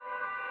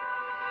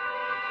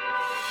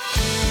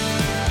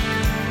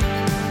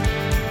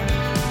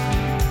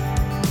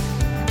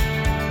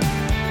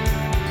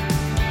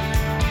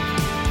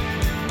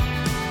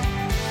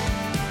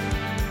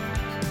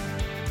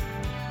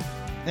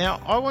Now,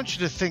 I want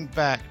you to think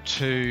back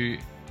to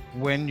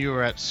when you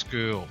were at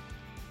school.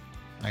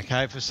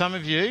 Okay, for some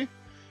of you,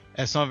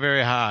 it's not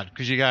very hard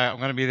because you go, I'm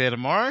going to be there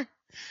tomorrow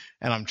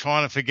and I'm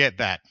trying to forget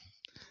that.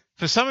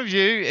 For some of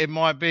you, it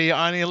might be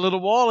only a little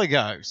while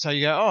ago. So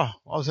you go,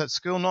 oh, I was at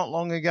school not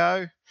long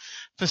ago.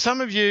 For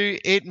some of you,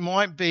 it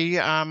might be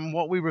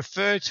what we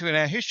refer to in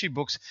our history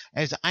books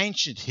as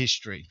ancient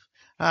history.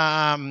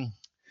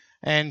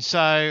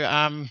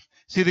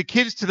 See, the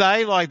kids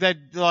today,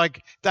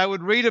 they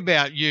would read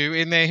about you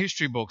in their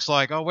history books,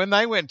 when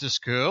they went to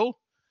school,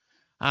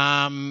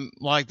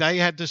 they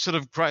had to sort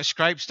of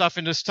scrape stuff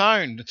into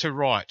stone to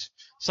write.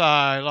 So,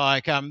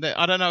 I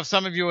don't know if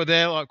some of you were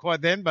there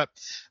quite then, but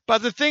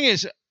the thing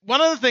is,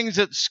 one of the things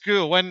at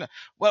school,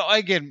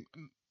 again,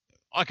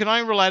 I can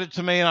only relate it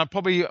to me, and I'm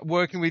probably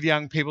working with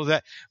young people,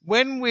 that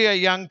when we are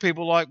young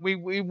people,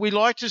 we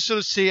like to sort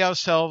of see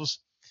ourselves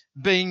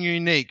being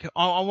unique.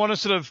 I want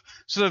to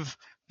sort of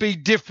be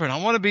different.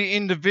 I want to be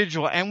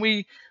individual. And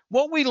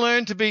what we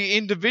learn to be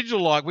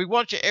individual, we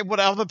watch what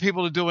other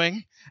people are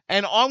doing,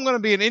 and I'm going to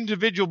be an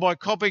individual by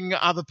copying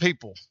other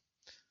people.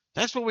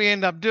 That's what we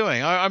end up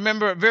doing. I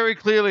remember it very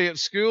clearly at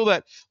school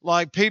that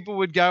people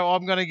would go,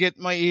 I'm going to get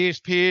my ears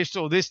pierced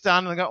or this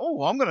done. And I go,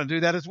 oh, I'm going to do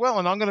that as well.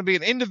 And I'm going to be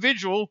an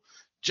individual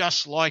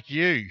just like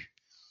you.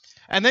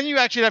 And then you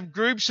actually have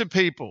groups of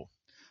people.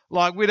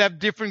 We'd have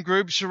different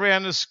groups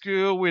around the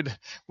school. We'd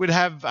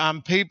have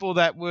people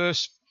that were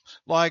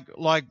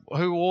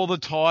who wore the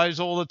ties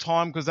all the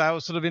time because they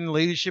were sort of in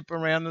leadership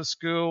around the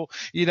school.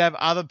 You'd have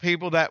other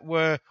people that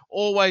were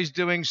always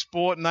doing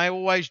sport and they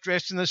always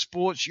dressed in the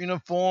sports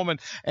uniform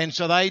and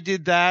so they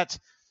did that.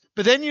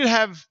 But then you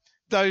have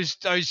those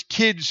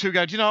kids who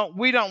go,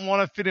 we don't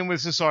want to fit in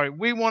with society.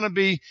 We want to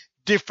be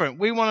different.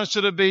 We want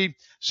to be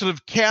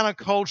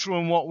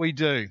countercultural in what we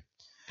do.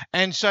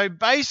 And so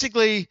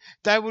basically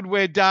they would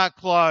wear dark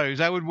clothes.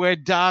 They would wear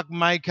dark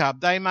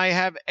makeup. They may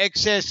have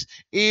excess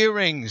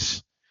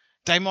earrings.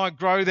 They might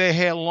grow their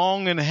hair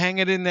long and hang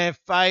it in their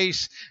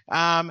face.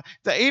 A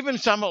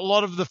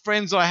lot of the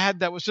friends I had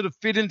that would sort of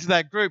fit into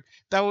that group,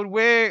 they would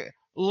wear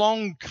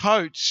long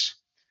coats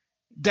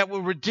that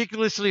were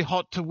ridiculously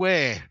hot to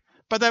wear,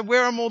 but they'd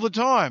wear them all the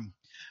time.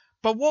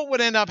 But what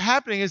would end up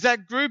happening is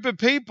that group of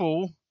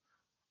people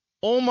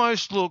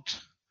almost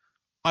looked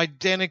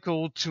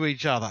identical to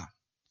each other.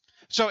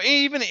 So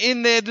even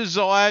in their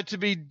desire to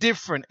be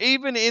different,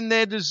 even in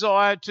their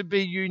desire to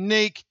be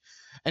unique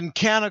and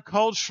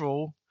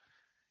countercultural,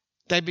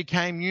 they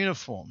became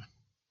uniform.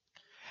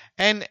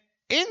 And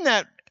in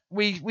that,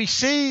 we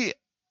see,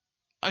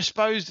 I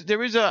suppose,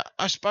 there is a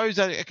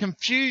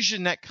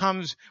confusion that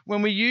comes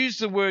when we use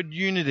the word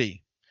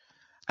unity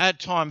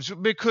at times,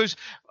 because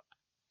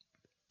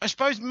I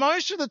suppose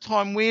most of the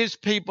time we as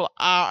people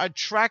are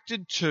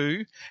attracted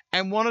to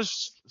and want to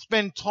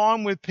spend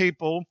time with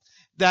people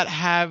that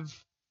have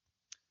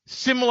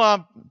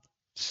similar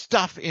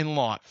stuff in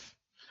life.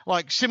 We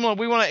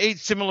want to eat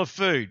similar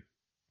food.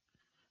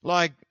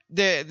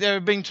 There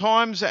have been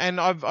times,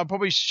 and I've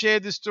probably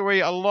shared this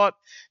story a lot,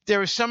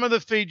 there is some of the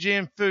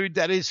Fijian food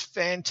that is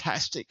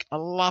fantastic. I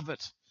love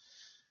it.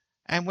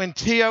 And when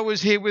Tio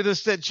was here with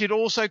us, that she'd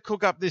also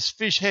cook up this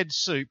fish head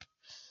soup.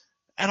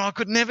 And I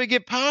could never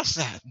get past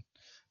that.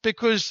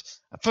 Because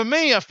for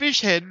me, a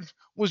fish head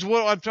was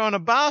what I'd throw in a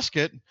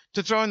basket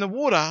to throw in the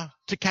water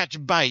to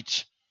catch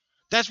bait.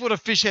 That's what a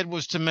fish head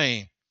was to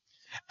me.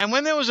 And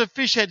when there was a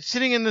fish head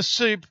sitting in the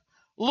soup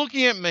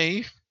looking at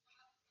me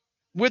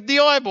with the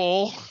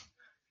eyeball,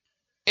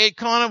 it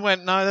kind of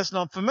went, no, that's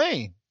not for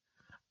me.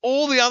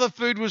 All the other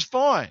food was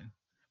fine.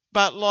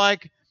 But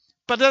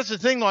that's the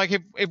thing,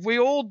 if we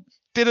all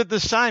did it the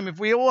same, if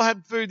we all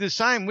had food the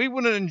same, we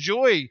wouldn't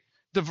enjoy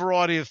the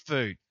variety of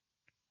food.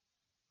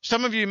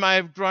 Some of you may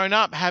have grown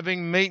up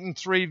having meat and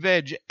 3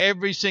 veg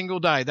every single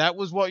day. That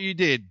was what you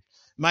did.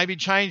 Maybe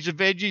change the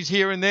veggies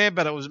here and there,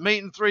 but it was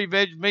meat and 3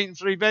 veg, meat and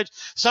 3 veg.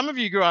 Some of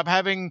you grew up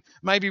having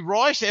maybe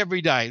rice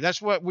every day.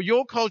 That's what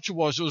your culture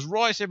was. It was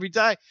rice every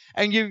day.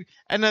 And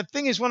the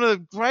thing is, one of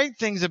the great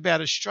things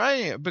about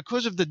Australia,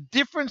 because of the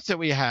difference that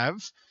we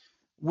have,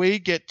 we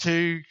get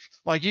to,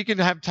 you can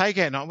have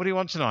takeout night. What do you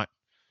want tonight?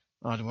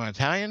 Oh, do you want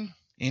Italian,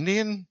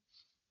 Indian,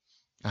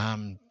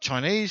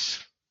 Chinese,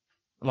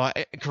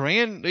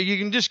 Korean? You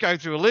can just go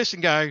through a list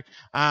and go,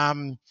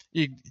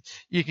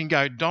 you can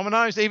go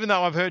Domino's, even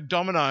though I've heard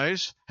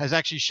Domino's has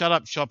actually shut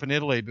up shop in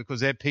Italy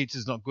because their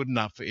pizza's not good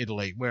enough for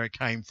Italy, where it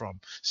came from.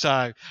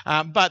 So,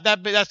 but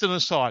that's an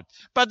aside.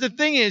 But the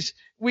thing is,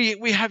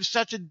 we have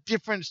such a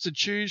difference to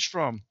choose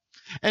from.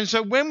 And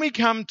so when we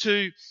come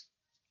to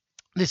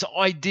this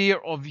idea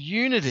of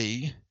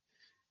unity,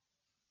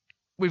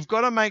 we've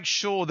got to make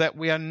sure that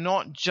we are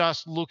not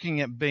just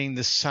looking at being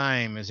the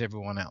same as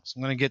everyone else.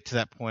 I'm going to get to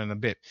that point in a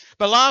bit.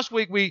 But last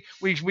week we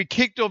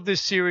kicked off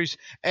this series,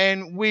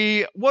 and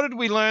what did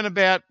we learn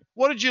about?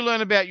 What did you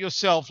learn about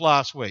yourself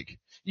last week?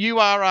 You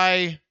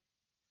are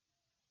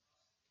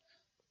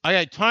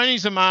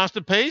Tony's a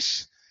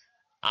masterpiece.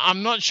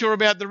 I'm not sure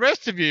about the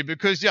rest of you,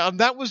 because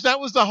that was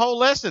the whole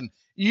lesson.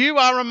 You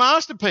are a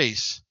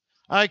masterpiece.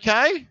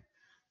 Okay?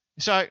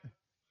 So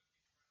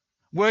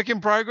Work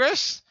in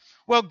progress?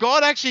 Well,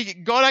 God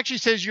actually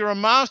says you're a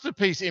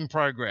masterpiece in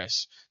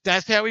progress.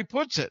 That's how he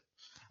puts it.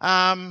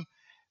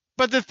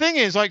 But the thing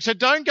is, so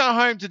don't go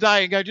home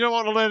today and go, do you know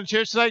what I learned in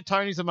church today?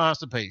 Tony's a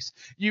masterpiece.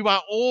 You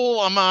are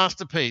all a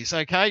masterpiece,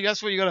 okay?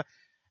 That's what you got to.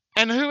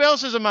 And who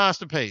else is a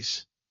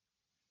masterpiece?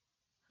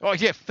 Oh,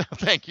 yeah,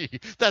 thank you.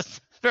 That's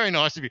very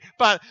nice of you.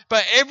 But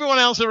everyone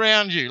else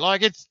around you,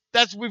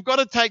 we've got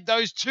to take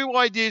those two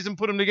ideas and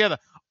put them together.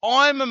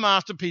 I'm a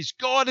masterpiece.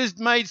 God has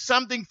made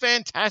something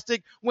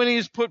fantastic when he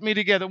has put me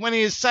together, when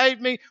he has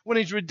saved me, when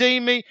he's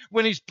redeemed me,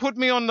 when he's put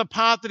me on the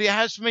path that he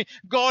has for me.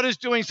 God is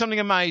doing something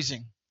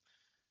amazing.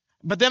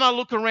 But then I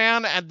look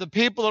around at the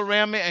people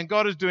around me and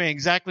God is doing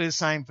exactly the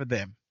same for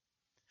them.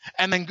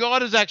 And then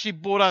God has actually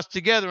brought us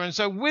together. And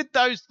so with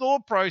those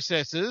thought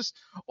processes,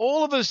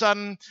 all of a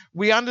sudden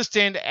we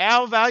understand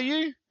our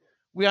value,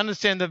 we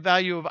understand the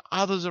value of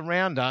others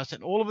around us,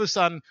 and all of a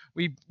sudden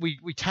we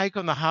take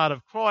on the heart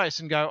of Christ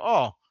and go,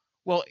 oh,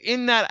 well,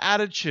 in that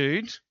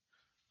attitude,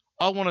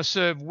 I want to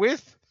serve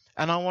with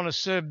and I want to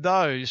serve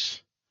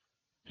those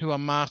who are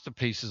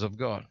masterpieces of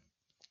God.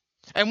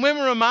 And when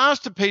we're a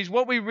masterpiece,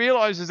 what we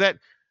realize is that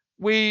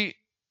we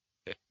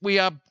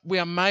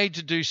are made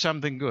to do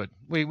something good.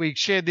 We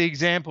shared the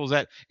examples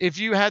that if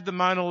you had the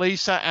Mona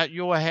Lisa at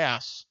your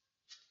house,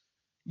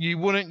 you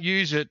wouldn't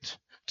use it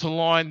to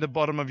line the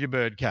bottom of your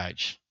bird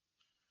cage,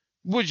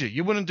 would you?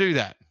 You wouldn't do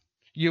that.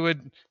 You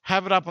would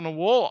have it up on a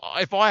wall.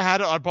 If I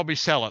had it, I'd probably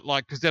sell it,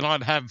 because then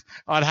I'd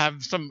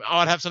have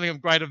something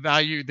of greater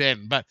value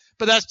then. But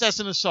that's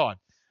an aside.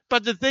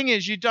 But the thing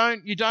is, you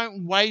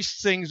don't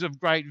waste things of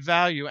great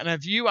value. And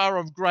if you are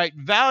of great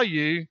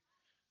value,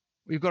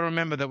 we've got to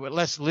remember that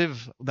let's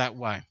live that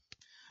way.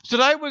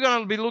 Today we're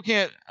going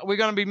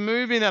to be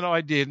moving that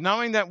idea,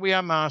 knowing that we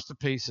are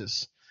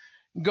masterpieces.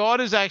 God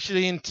has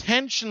actually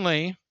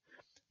intentionally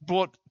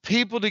brought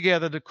people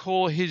together to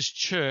call his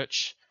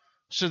church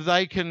so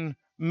they can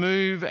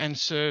move and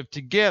serve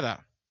together.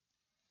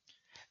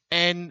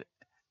 And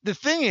the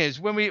thing is,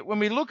 when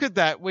we look at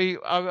that,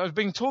 I've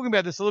been talking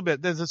about this a little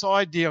bit. There's this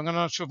idea, I'm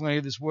not sure if I'm going to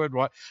get this word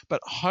right,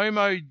 but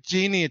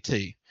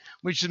homogeneity,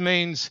 which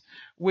means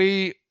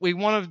we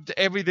want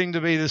everything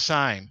to be the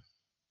same.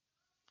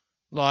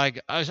 I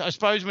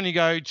suppose when you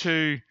go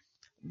to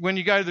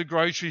the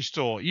grocery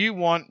store, you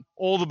want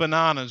all the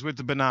bananas with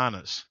the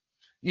bananas.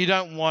 You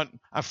don't want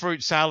a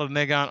fruit salad and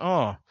they're going,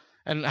 oh,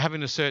 and having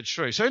to search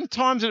through. So in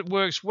times it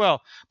works well,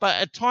 but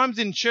at times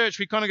in church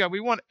we kind of go, we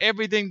want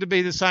everything to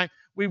be the same.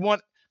 We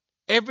want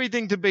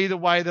everything to be the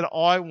way that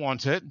I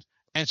want it,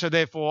 and so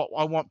therefore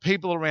I want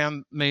people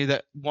around me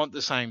that want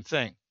the same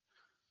thing.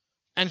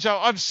 And so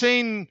I've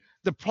seen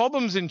the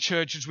problems in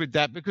churches with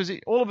that, because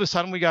all of a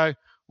sudden we go,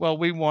 well,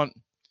 we want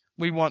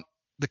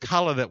the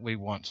color that we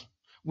want.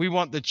 We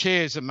want the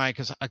chairs that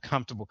make us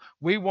comfortable.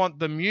 We want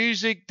the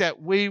music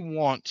that we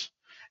want,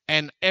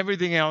 and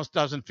everything else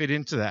doesn't fit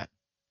into that.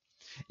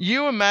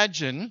 You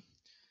imagine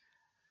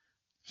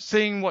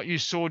seeing what you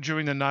saw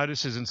during the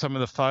notices and some of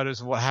the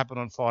photos of what happened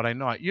on Friday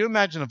night. You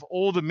imagine if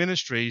all the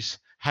ministries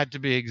had to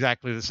be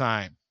exactly the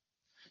same.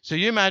 So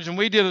you imagine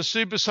we did a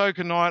Super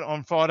Soaker night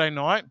on Friday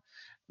night,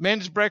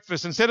 men's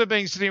breakfast. Instead of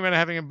sitting around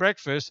having a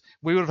breakfast,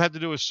 we would have had to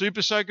do a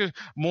Super Soaker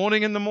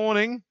morning in the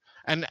morning,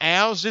 and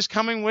ours this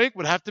coming week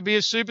would have to be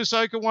a Super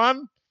Soaker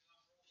one.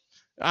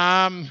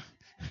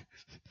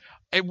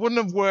 It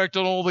wouldn't have worked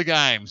on all the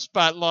games,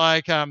 but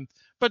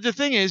but the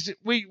thing is,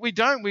 we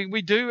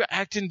do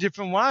act in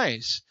different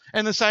ways.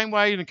 And the same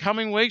way in the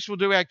coming weeks, we'll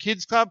do our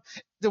kids club.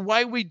 The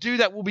way we do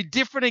that will be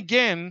different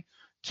again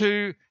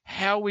to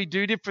how we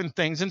do different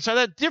things. And so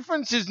that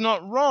difference is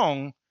not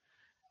wrong.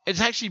 It's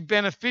actually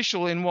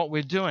beneficial in what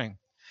we're doing.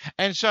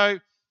 And so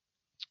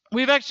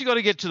we've actually got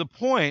to get to the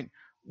point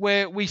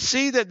where we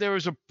see that there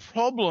is a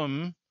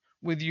problem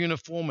with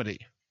uniformity.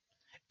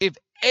 If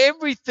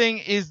everything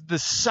is the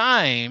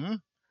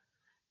same,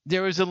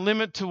 there is a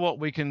limit to what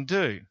we can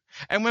do.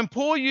 And when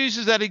Paul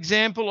uses that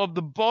example of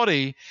the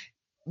body,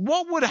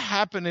 what would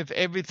happen if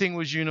everything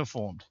was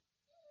uniformed?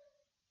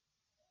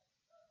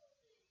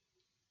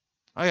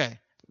 Okay,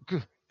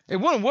 it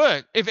wouldn't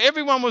work. If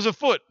everyone was a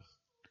foot,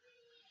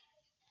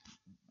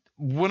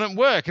 wouldn't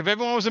work. If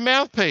everyone was a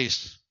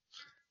mouthpiece,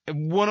 it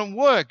wouldn't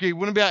work. It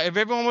wouldn't be able, if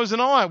everyone was an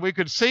eye, we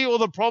could see all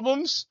the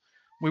problems.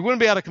 We wouldn't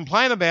be able to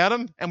complain about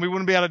them, and we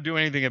wouldn't be able to do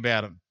anything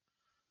about them.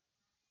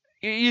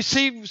 You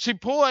see,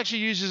 Paul actually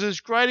uses this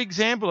great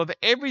example of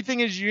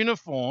everything is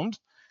uniformed,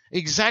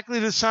 exactly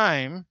the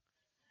same.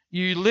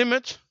 You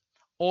limit,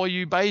 or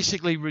you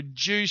basically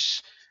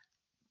reduce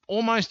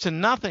almost to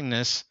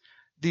nothingness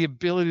the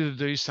ability to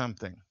do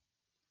something.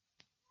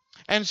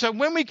 And so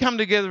when we come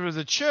together as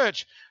a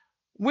church,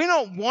 we're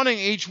not wanting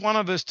each one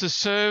of us to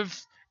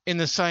serve in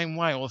the same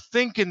way or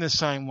think in the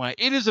same way.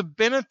 It is a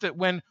benefit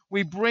when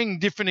we bring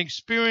different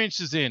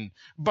experiences in,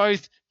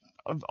 both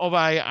of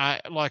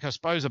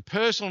a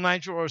personal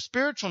nature or a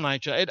spiritual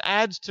nature. It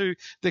adds to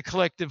the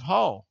collective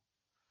whole.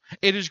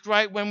 It is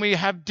great when we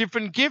have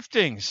different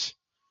giftings.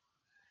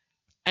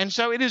 And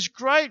so it is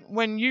great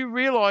when you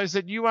realize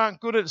that you aren't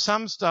good at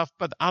some stuff,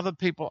 but other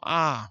people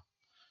are.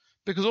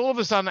 Because all of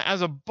a sudden,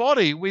 as a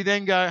body, we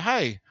then go,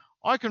 hey,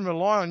 I can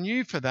rely on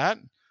you for that.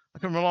 I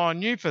can rely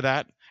on you for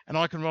that.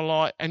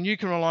 And you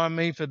can rely on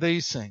me for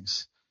these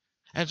things.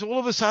 And so all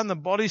of a sudden, the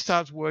body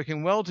starts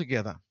working well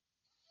together.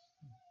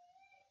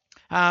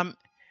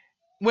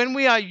 When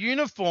we are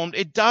uniformed,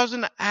 it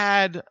doesn't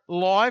add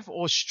life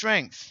or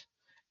strength.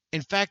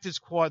 In fact, it's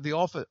quite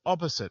the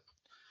opposite.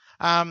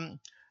 I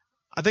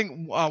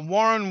think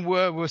Warren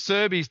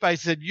Wiersbe basically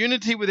said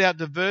unity without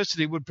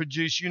diversity would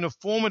produce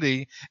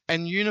uniformity,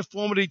 and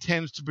uniformity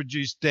tends to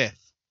produce death.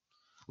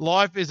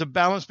 Life is a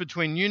balance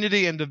between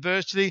unity and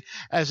diversity.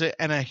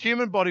 And a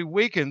human body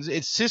weakens,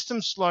 its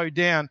systems slow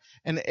down,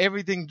 and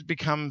everything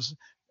becomes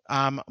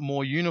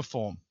more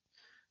uniform.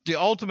 The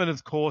ultimate,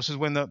 of course, is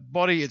when the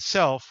body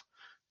itself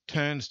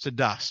turns to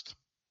dust.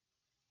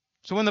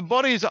 So when the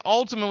body is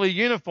ultimately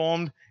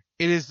uniformed,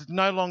 it is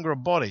no longer a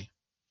body.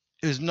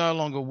 It is no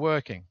longer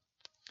working.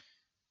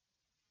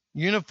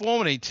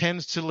 Uniformity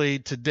tends to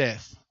lead to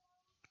death.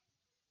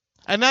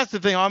 And that's the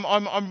thing.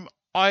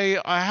 I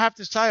have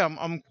to say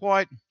I'm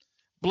quite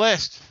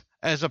blessed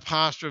as a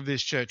pastor of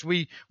this church.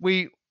 We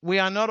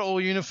are not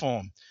all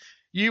uniform.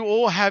 You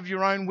all have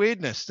your own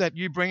weirdness that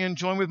you bring and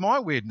join with my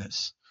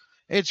weirdness.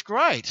 It's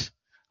great.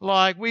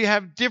 Like, we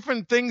have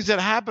different things that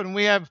happen.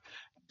 We have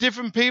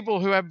different people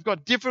who have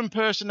got different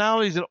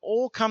personalities that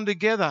all come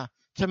together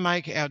to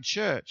make our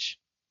church.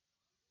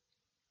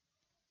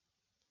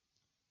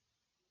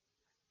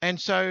 And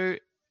so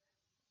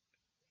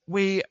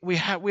we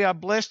are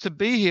blessed to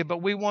be here,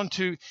 but we want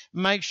to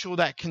make sure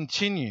that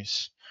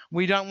continues.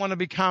 We don't want to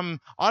become,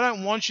 I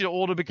don't want you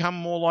all to become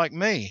more like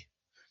me.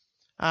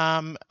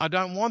 I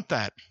don't want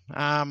that.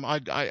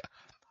 I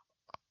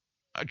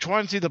try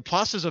and see the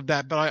pluses of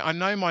that, but I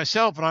know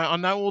myself, and I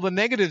know all the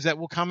negatives that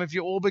will come if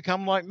you all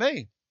become like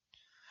me.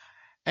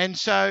 And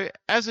so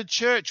as a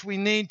church, we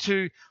need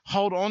to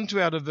hold on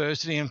to our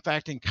diversity, in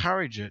fact,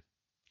 encourage it.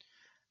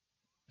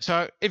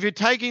 So if you're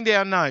taking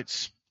down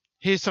notes,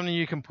 here's something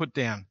you can put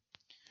down.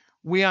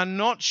 We are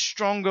not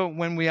stronger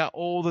when we are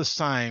all the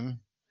same.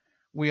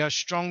 We are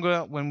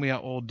stronger when we are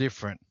all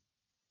different.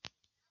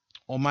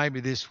 Or maybe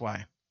this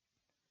way.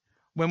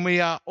 When we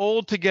are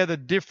all together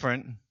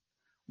different,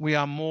 we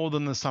are more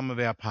than the sum of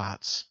our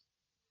parts.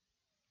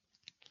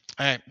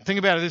 Hey, think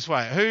about it this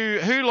way.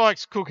 Who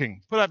likes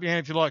cooking? Put up your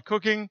hand if you like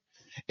cooking.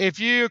 If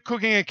you're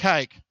cooking a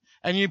cake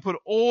and you put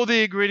all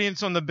the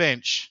ingredients on the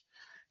bench,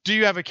 do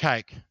you have a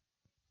cake?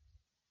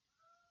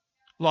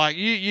 Like,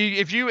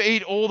 if you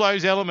eat all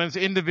those elements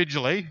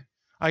individually,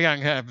 are you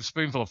going to have a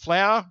spoonful of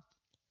flour?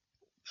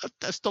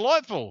 That's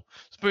delightful.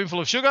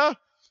 Spoonful of sugar?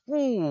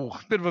 Ooh,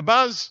 bit of a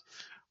buzz.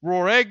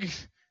 Raw egg?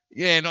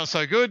 Yeah, not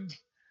so good.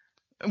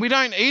 We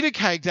don't eat a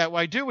cake that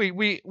way, do we?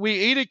 We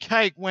eat a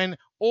cake when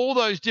all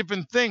those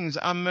different things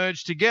are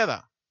merged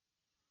together.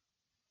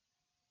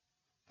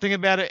 Think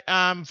about it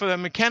for the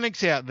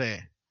mechanics out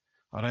there.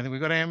 I don't think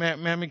we've got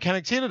our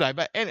mechanics here today.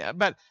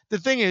 But the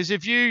thing is,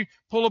 if you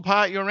pull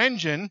apart your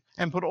engine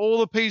and put all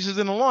the pieces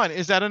in a line,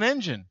 is that an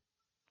engine?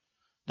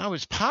 No,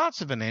 it's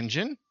parts of an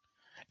engine.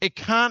 It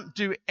can't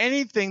do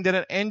anything that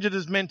an engine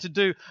is meant to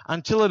do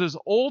until it is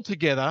all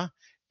together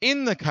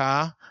in the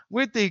car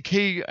with the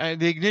key,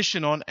 the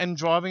ignition on, and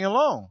driving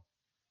along.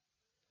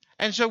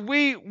 And so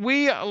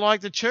we are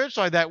like the church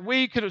like that.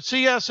 We could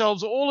see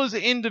ourselves all as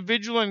an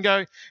individual and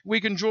go,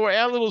 we can draw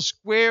our little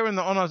square on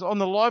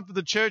the life of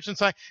the church and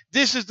say,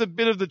 this is the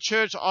bit of the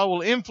church I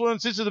will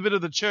influence. This is the bit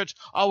of the church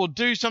I will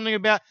do something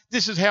about.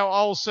 This is how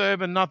I'll serve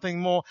and nothing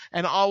more.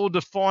 And I will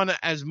define it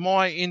as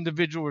my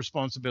individual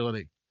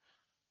responsibility.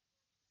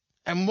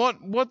 And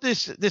what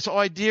this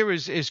idea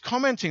is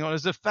commenting on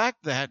is the fact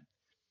that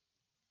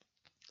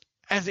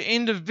as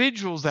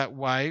individuals that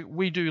way,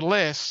 we do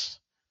less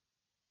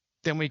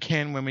than we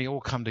can when we all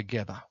come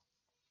together.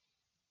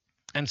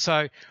 And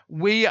so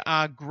we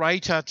are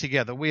greater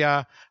together. We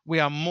are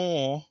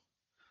more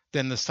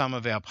than the sum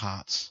of our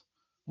parts.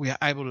 We are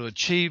able to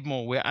achieve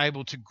more. We're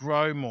able to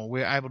grow more.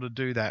 We're able to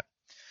do that.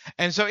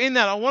 And so in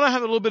that, I want to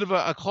have a little bit of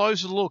a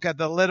closer look at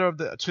the letter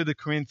to the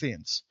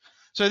Corinthians.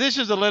 So this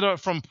is a letter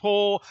from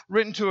Paul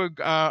written to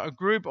a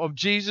group of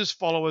Jesus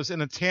followers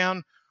in a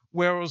town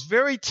where it was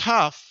very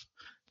tough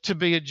to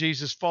be a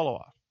Jesus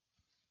follower.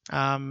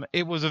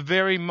 It was a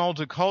very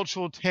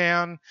multicultural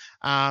town.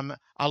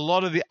 A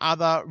lot of the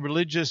other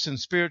religious and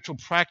spiritual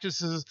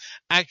practices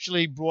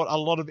actually brought a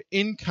lot of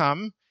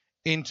income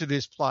into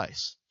this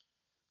place.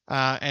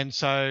 And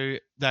so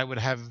they would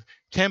have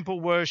temple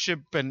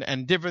worship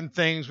and different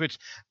things, which,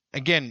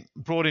 again,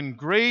 brought in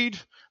greed,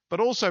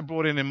 but also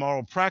brought in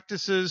immoral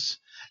practices.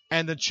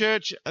 And the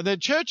church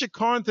at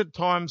Corinth at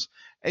times,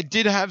 it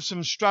did have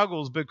some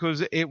struggles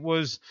because it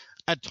was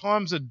at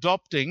times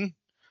adopting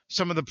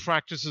some of the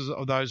practices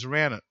of those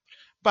around it.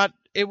 But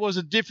it was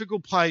a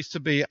difficult place to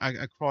be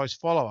a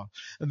Christ follower.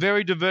 A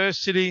very diverse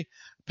city.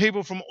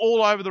 People from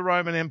all over the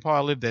Roman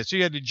Empire lived there. So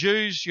you had your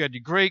Jews, you had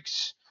your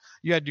Greeks,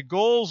 you had your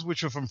Gauls,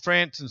 which were from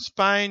France and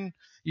Spain.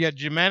 You had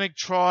Germanic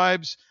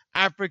tribes,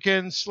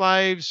 Africans,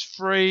 slaves,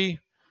 free.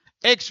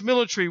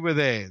 Ex-military were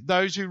there,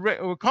 those who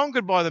were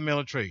conquered by the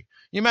military.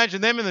 You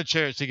imagine them in the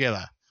church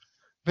together.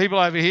 People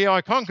over here,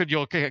 I conquered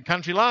your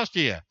country last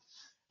year.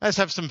 Let's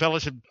have some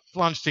fellowship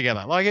lunch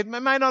together. Like, it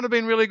may not have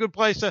been really a good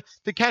place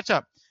to catch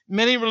up.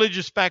 Many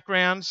religious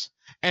backgrounds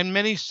and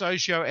many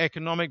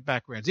socio-economic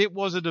backgrounds. It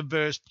was a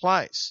diverse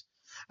place.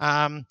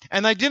 And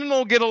they didn't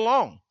all get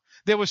along.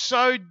 They were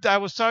so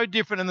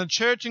different. And the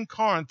church in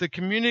Corinth, the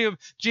community of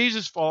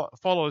Jesus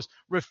followers,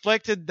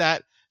 reflected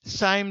that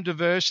same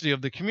diversity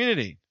of the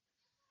community.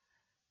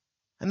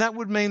 And that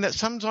would mean that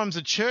sometimes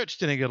the church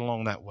didn't get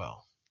along that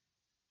well,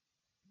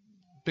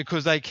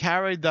 because they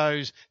carried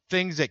those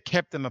things that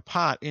kept them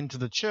apart into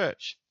the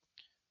church.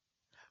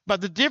 But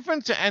the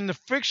difference and the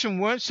friction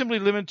weren't simply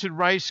limited to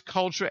race,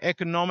 culture,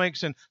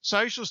 economics, and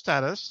social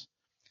status.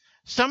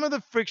 Some of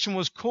the friction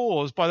was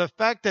caused by the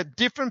fact that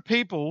different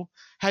people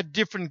had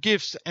different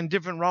gifts and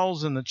different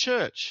roles in the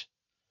church.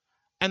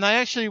 And they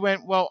actually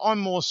went, well, I'm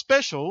more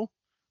special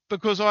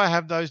because I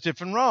have those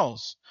different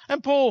roles.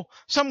 And Paul,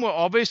 some were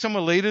obvious, some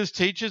were leaders,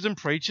 teachers, and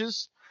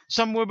preachers.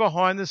 Some were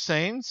behind the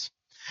scenes.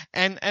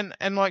 And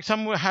like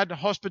some had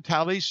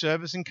hospitality,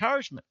 service,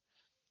 encouragement.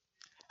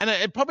 And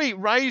it probably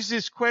raised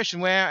this question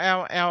where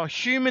our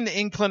human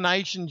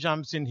inclination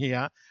jumps in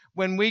here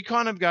when we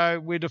kind of go,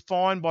 we're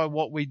defined by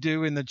what we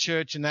do in the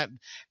church, and that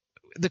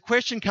the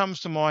question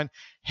comes to mind,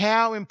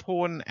 how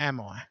important am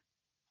I?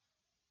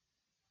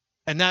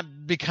 And that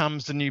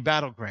becomes the new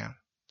battleground.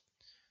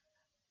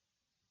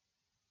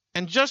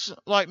 And just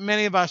like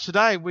many of us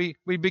today, we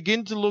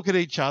begin to look at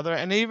each other,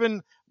 and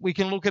even we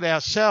can look at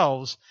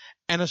ourselves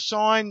and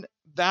assign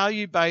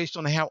value based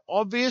on how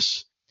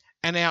obvious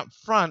and out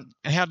front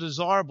and how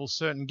desirable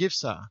certain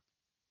gifts are.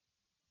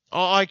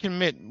 I can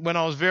admit, when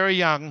I was very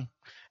young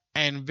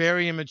and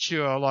very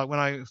immature, like when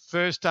I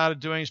first started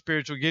doing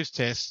spiritual gifts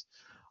tests,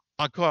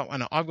 I've got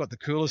the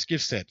coolest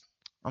gift set.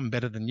 I'm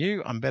better than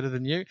you. I'm better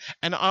than you.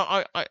 And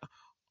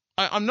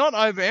I'm not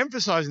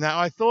overemphasizing that.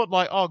 I thought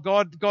like, oh,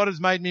 God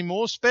has made me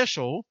more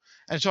special,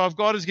 and so if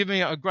God has given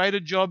me a greater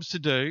jobs to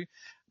do.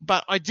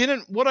 But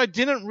what I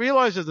didn't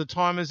realize at the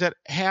time is that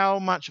how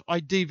much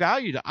I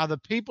devalued other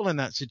people in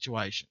that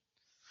situation.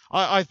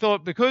 I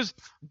thought because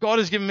God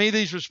has given me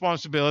these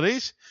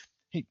responsibilities,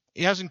 he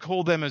hasn't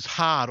called them as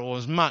hard or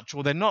as much,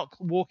 or they're not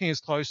walking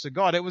as close to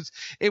God.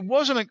 It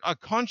wasn't a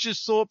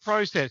conscious thought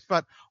process.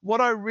 But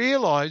what I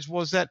realized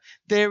was that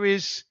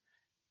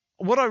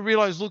what I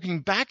realized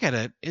looking back at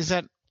it is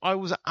that I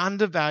was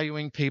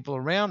undervaluing people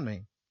around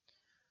me.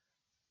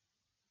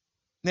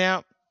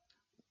 Now,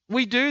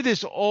 we do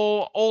this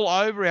all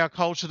over our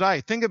culture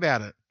today. Think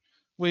about it.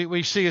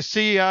 We see a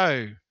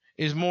CEO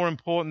is more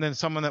important than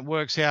someone that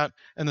works out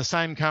in the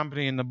same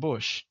company in the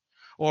bush.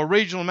 Or a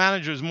regional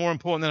manager is more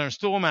important than a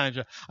store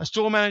manager. A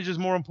store manager is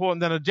more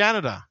important than a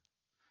janitor.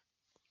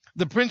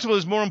 The principal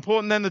is more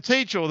important than the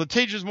teacher, or the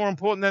teacher is more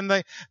important than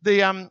the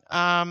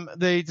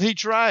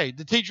teacher aide.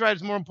 The teacher aide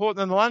is more important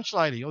than the lunch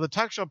lady or the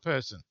tuck shop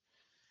person.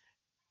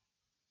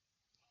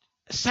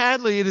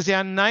 Sadly, it is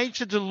our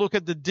nature to look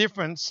at the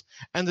difference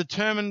and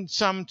determine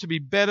some to be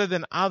better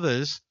than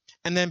others,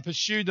 and then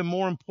pursue the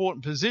more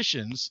important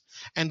positions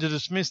and to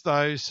dismiss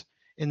those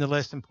in the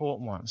less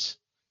important ones.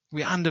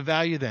 We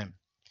undervalue them.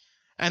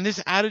 And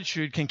this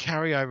attitude can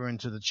carry over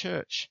into the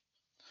church.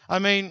 I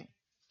mean,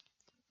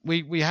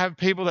 we have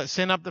people that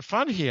stand up the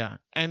front here,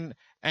 and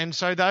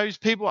so those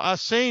people are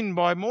seen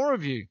by more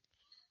of you.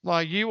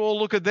 Like, you all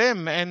look at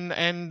them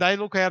and they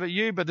look out at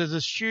you, but there's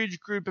this huge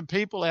group of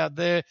people out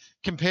there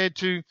compared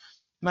to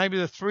maybe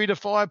the 3 to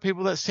 5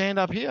 people that stand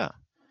up here.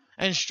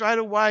 And straight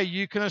away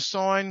you can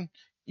assign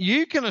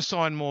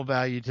more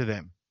value to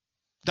them.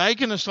 They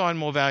can assign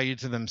more value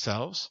to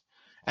themselves,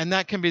 and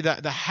that can be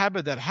the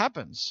habit that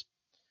happens.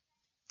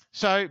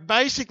 So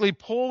basically,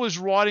 Paul is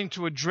writing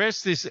to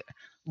address this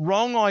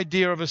wrong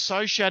idea of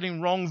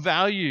associating wrong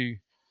value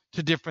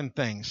to different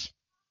things.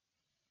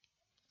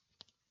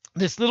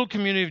 This little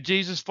community of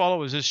Jesus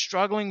followers is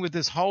struggling with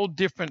this whole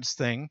difference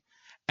thing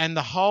and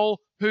the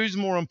whole who's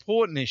more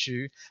important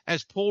issue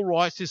as Paul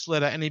writes this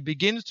letter, and he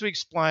begins to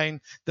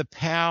explain the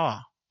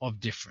power of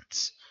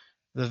difference,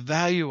 the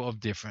value of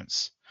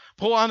difference.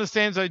 Paul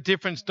understands those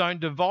differences don't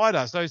divide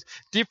us. Those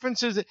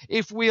differences,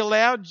 if we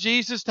allow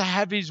Jesus to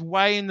have his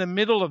way in the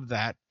middle of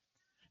that,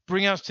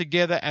 bring us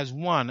together as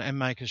one and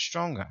make us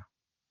stronger.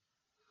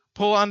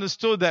 Paul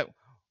understood that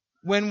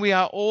when we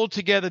are all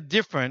together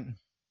different,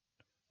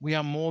 we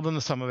are more than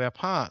the sum of our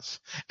parts.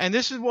 And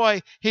this is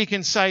why he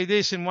can say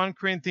this in 1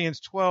 Corinthians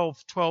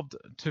 12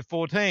 to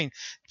 14.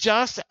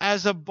 Just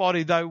as a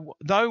body,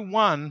 though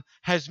one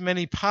has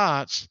many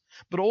parts,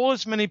 but all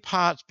its many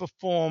parts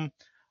perform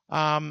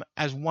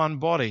as one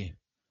body.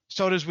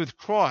 So it is with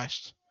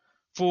Christ.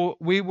 For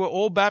we were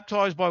all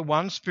baptized by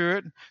one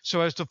Spirit,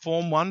 so as to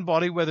form one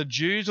body, whether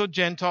Jews or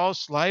Gentiles,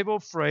 slave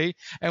or free,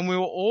 and we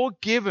were all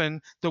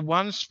given the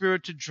one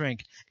Spirit to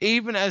drink,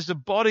 even as the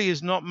body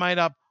is not made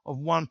up of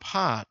one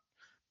part,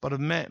 but of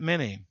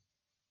many.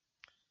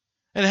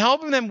 And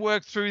helping them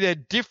work through their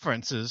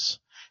differences,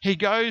 he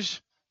goes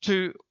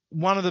to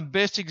one of the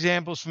best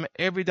examples from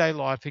everyday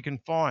life he can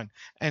find,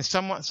 and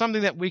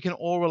something that we can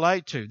all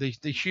relate to,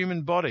 the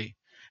human body.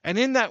 And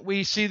in that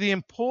we see the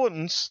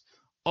importance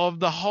of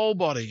the whole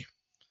body.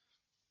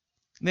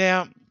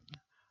 Now,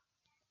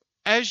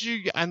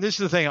 and this is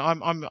the thing,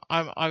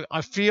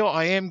 I feel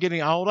I am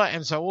getting older,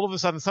 and so all of a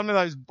sudden, some of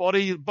those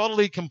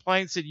bodily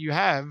complaints that you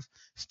have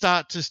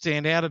start to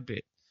stand out a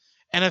bit.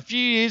 And a few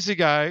years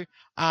ago,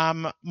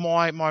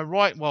 my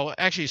right, well,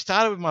 actually, it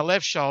started with my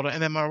left shoulder,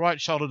 and then my right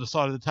shoulder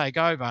decided to take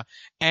over,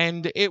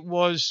 and it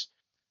was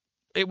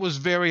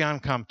very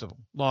uncomfortable.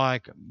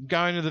 Like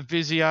going to the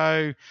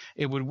physio,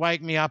 it would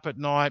wake me up at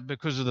night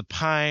because of the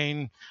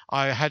pain.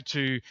 I had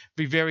to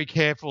be very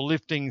careful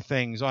lifting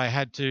things. I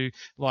had to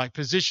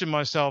position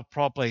myself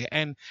properly.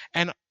 And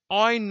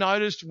I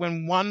noticed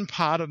when one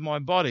part of my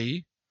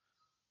body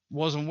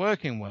wasn't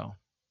working well.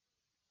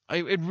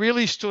 It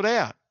really stood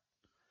out.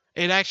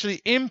 It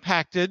actually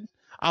impacted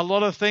a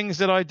lot of things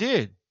that I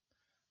did.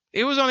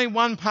 It was only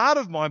one part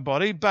of my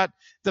body, but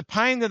the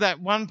pain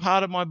that one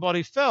part of my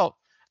body felt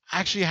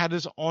actually had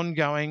this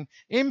ongoing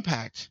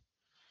impact.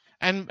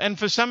 And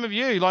for some of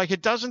you,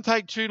 it doesn't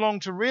take too long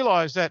to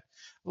realize that,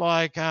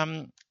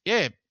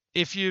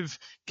 if you've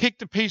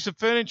kicked a piece of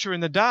furniture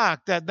in the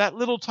dark, that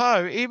little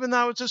toe, even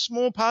though it's a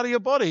small part of your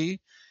body,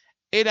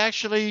 it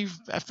actually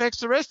affects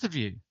the rest of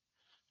you.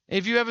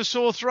 If you have a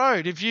sore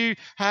throat, if you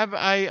have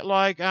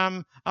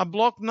a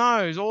blocked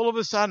nose, all of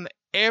a sudden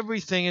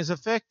everything is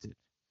affected.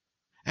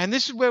 And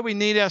this is where we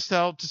need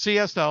ourselves to see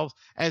ourselves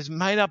as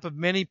made up of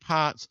many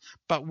parts,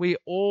 but we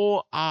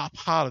all are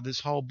part of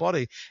this whole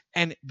body.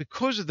 And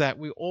because of that,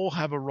 we all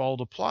have a role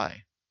to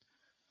play.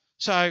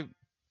 So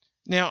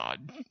now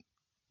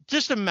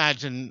just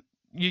imagine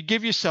you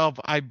give yourself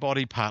a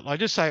body part.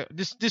 Just say,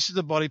 this is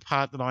the body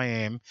part that I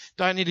am.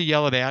 Don't need to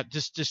yell it out,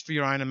 just for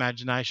your own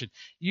imagination.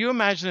 You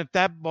imagine if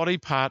that body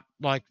part,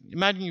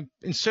 imagine you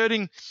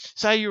inserting,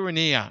 say you're an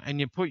ear,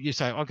 and you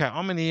say, okay,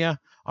 I'm an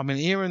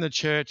ear in the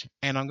church,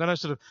 and I'm going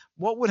to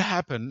what would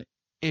happen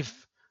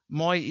if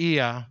my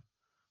ear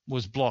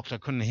was blocked, I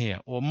couldn't hear,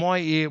 or my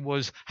ear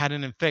had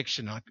an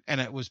infection and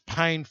it was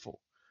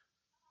painful.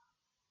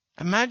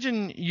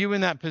 Imagine you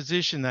in that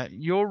position, that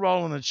your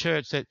role in the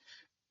church, that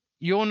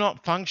you're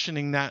not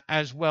functioning that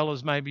as well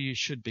as maybe you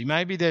should be.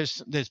 Maybe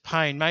there's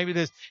pain, maybe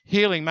there's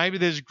healing, maybe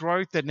there's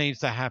growth that needs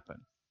to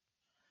happen.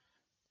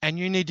 And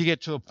you need to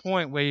get to a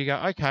point where you go,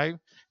 okay,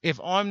 if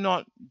I'm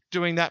not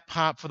doing that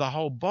part for the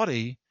whole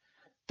body,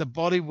 the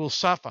body will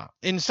suffer.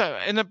 And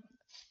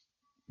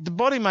the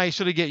body may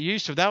sort of get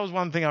used to it. That was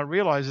one thing I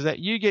realized, is that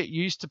you get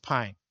used to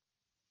pain.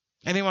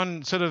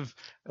 Anyone sort of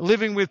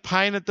living with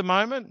pain at the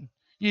moment?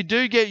 You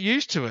do get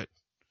used to it.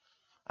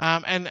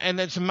 And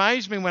it's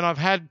amazed me when I've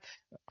had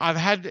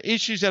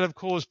issues that have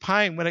caused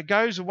pain. When it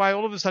goes away,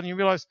 all of a sudden you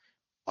realize,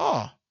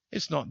 oh,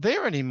 it's not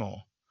there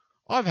anymore.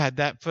 I've had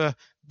that for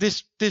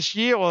this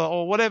year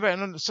or whatever,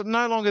 and it's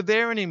no longer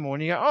there anymore.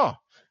 And you go, oh,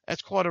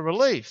 that's quite a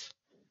relief.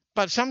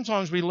 But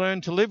sometimes we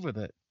learn to live with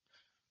it.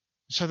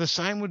 So the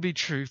same would be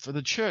true for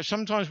the church.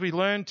 Sometimes we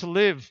learn to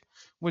live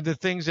with the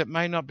things that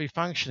may not be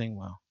functioning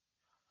well.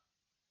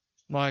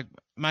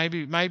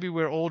 Maybe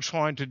we're all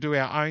trying to do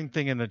our own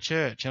thing in the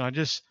church,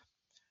 and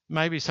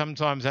maybe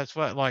sometimes that's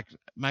what,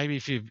 maybe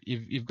if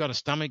you've got a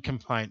stomach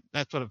complaint,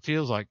 that's what it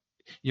feels like.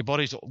 Your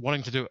body's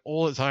wanting to do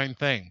all its own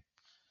thing.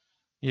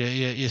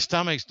 Your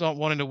stomach's not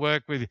wanting to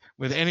work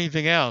with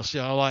anything else.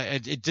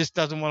 It just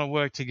doesn't want to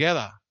work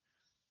together,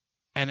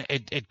 and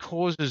it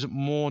causes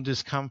more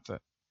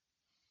discomfort.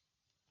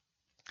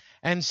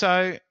 And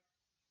so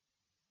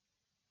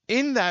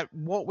in that,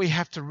 what we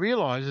have to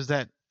realize is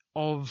that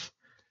of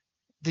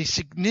the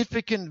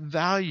significant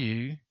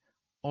value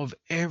of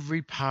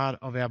every part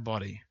of our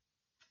body.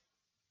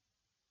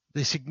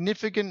 The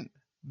significant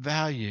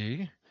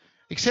value,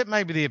 except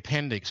maybe the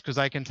appendix, because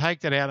they can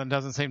take that out and it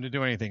doesn't seem to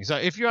do anything. So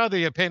if you are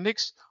the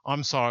appendix,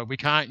 I'm sorry, we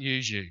can't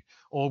use you,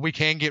 or we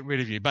can get rid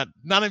of you, but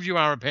none of you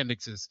are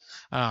appendixes.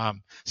 But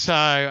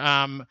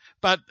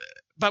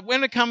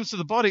when it comes to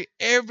the body,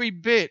 every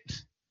bit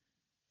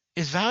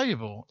is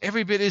valuable.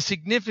 Every bit is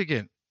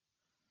significant.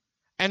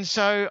 And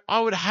so I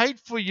would hate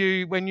for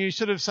you, when you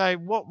sort of say,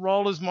 what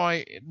role is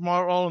my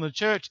role in the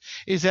church,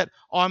 is that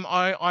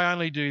I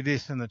only do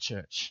this in the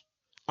church.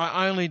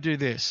 I only do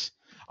this.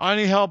 I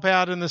only help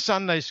out in the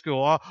Sunday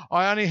school.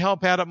 I only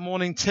help out at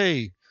morning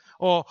tea.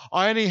 Or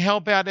I only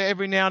help out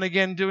every now and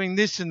again doing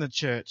this in the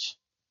church.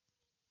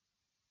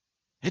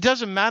 It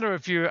doesn't matter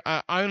if you're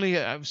only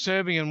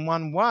serving in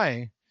one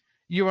way.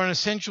 You are an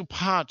essential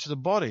part to the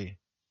body.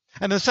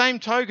 And the same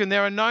token,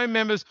 there are no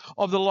members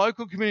of the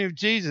local community of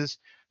Jesus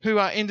who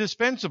are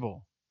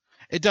indispensable.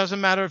 It doesn't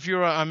matter if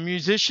you're a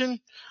musician,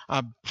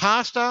 a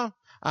pastor,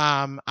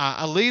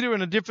 a leader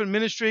in a different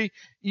ministry.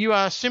 You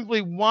are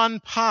simply one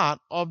part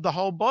of the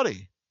whole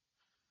body.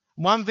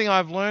 One thing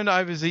I've learned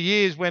over the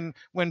years, when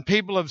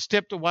people have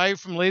stepped away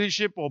from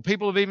leadership, or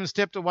people have even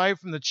stepped away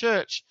from the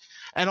church,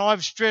 and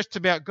I've stressed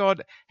about,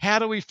 God, how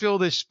do we fill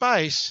this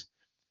space?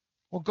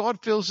 Well,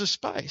 God fills the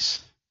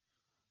space.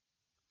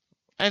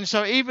 And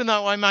so even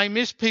though I may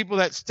miss people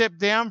that step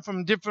down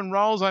from different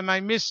roles, I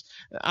may miss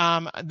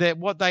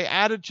what they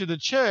added to the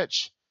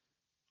church,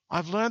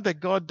 I've learned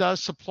that God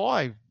does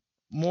supply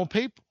more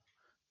people.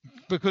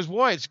 Because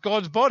why? It's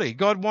God's body.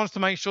 God wants to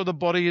make sure the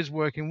body is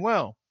working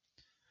well.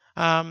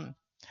 And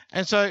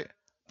so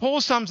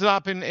Paul sums it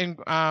up in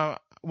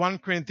 1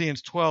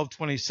 Corinthians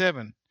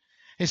 12:27.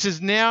 He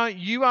says, now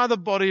you are the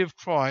body of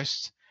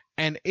Christ,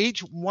 and each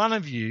one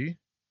of you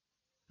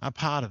are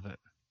part of it.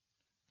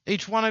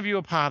 Each one of you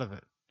are part of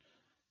it.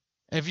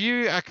 If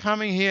you are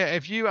coming here,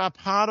 if you are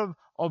part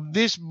of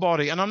this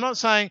body, and I'm not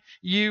saying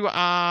you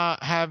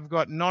have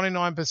got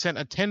 99%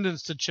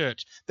 attendance to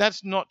church.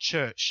 That's not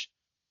church.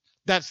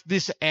 That's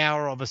this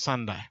hour of a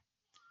Sunday.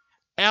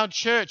 Our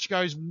church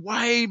goes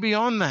way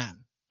beyond that.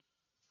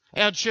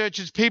 Our church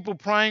is people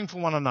praying for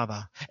one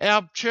another.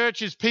 Our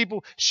church is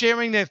people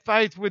sharing their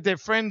faith with their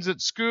friends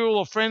at school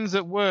or friends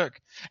at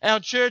work. Our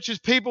church is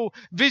people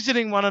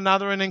visiting one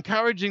another and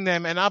encouraging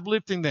them and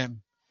uplifting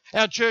them.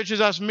 Our church is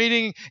us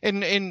meeting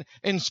in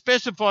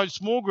specified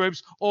small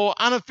groups or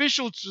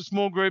unofficial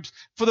small groups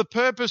for the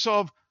purpose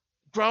of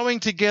growing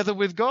together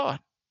with God.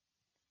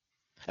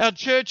 Our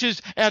church is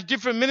our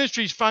different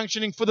ministries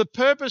functioning for the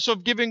purpose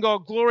of giving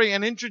God glory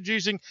and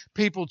introducing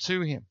people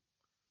to Him.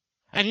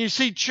 And you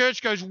see,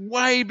 church goes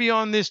way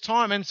beyond this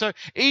time. And so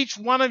each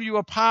one of you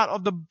are part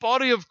of the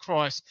body of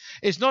Christ.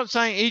 It's not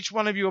saying each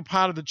one of you are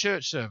part of the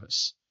church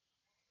service.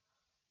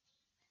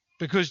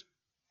 Because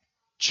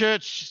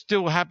church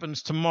still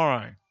happens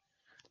tomorrow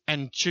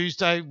and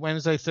Tuesday,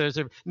 Wednesday,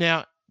 Thursday.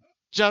 Now,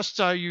 just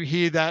so you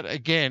hear that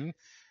again,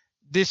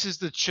 this is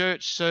the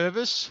church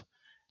service.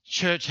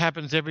 Church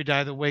happens every day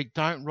of the week.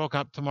 Don't rock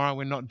up tomorrow.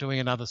 We're not doing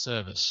another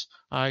service.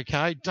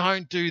 Okay?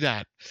 Don't do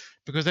that.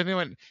 Because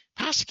everyone,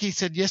 Pastor Keith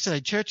said yesterday,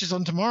 church is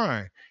on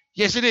tomorrow.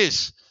 Yes, it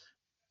is.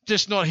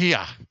 Just not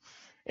here.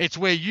 It's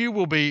where you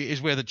will be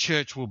is where the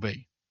church will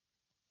be.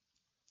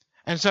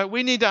 And so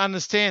we need to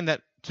understand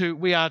that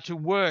we are to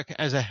work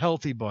as a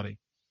healthy body.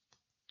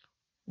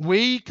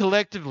 We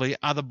collectively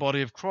are the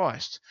body of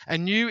Christ,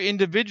 and you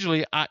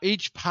individually are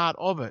each part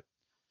of it.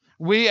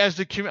 We as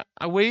a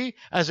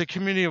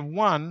community of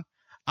one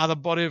are the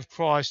body of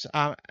Christ,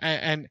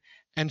 and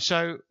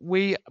so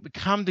we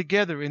come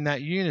together in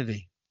that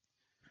unity.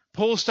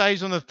 Paul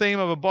stays on the theme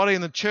of a body,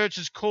 and the church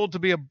is called to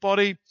be a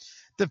body,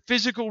 the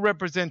physical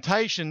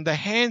representation, the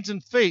hands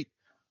and feet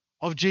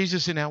of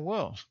Jesus in our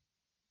world.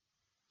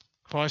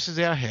 Christ is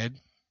our head.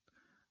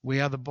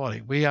 We are the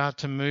body. We are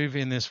to move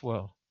in this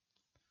world.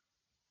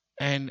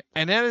 And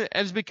it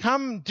has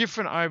become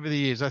different over the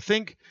years. I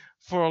think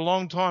for a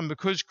long time,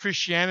 because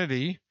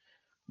Christianity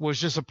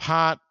was just a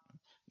part,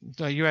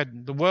 you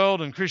had the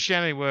world and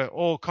Christianity were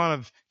all kind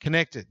of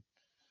connected.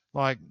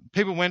 Like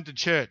people went to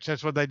church,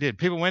 that's what they did.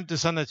 People went to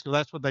Sunday school,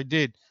 that's what they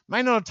did.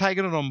 May not have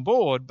taken it on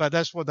board, but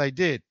that's what they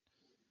did.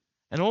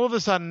 And all of a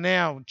sudden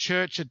now,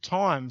 church at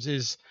times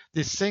is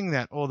this thing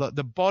that, or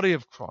the body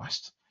of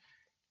Christ,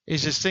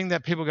 is this thing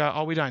that people go,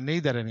 oh, we don't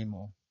need that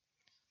anymore.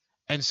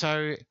 And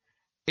so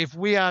if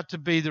we are to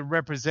be the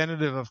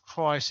representative of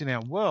Christ in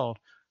our world,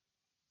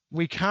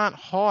 we can't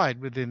hide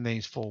within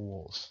these four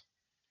walls.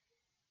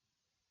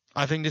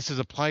 I think this is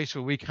a place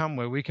where we come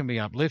where we can be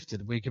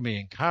uplifted, we can be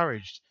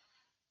encouraged,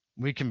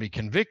 we can be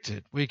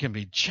convicted, we can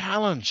be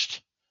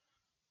challenged.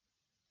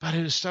 But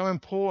it is so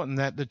important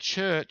that the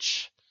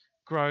church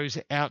grows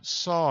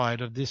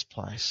outside of this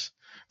place.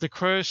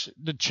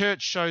 The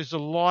church shows the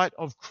light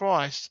of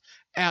Christ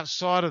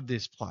outside of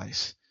this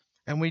place.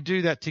 And we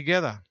do that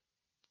together.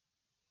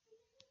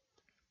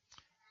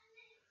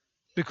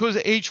 Because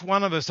each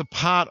one of us are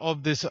part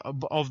of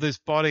this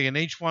body, and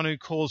each one who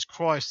calls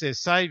Christ their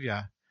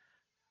Savior,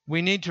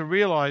 we need to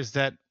realize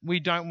that we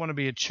don't want to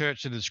be a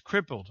church that is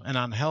crippled and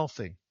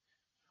unhealthy.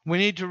 We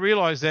need to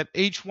realize that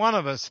each one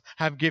of us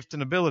have gifts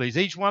and abilities.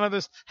 Each one of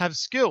us have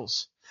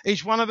skills.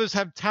 Each one of us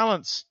have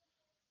talents.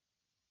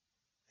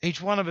 Each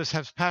one of us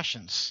has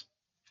passions.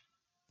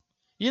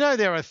 You know,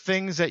 there are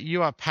things that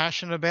you are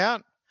passionate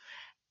about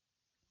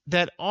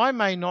that I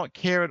may not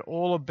care at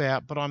all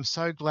about, but I'm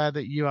so glad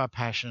that you are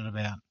passionate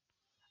about.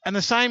 And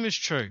the same is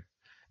true.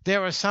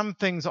 There are some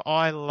things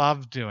I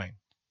love doing.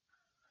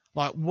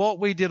 Like what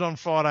we did on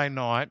Friday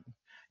night,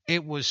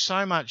 it was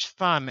so much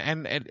fun.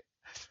 And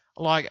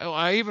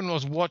I even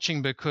was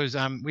watching because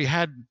we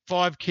had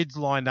 5 kids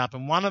lined up,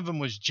 and one of them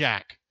was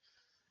Jack.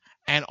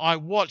 And I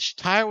watched,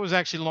 Taylor was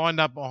actually lined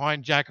up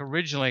behind Jack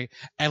originally,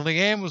 and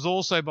Leanne was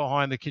also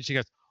behind the kid. She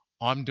goes,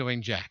 I'm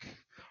doing Jack.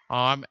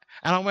 And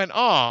I went,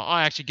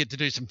 I actually get to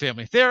do some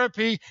family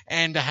therapy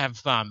and to have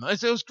fun.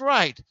 It was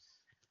great.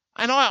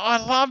 And I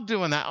love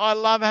doing that. I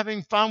love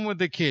having fun with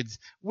the kids.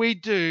 We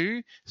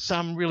do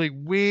some really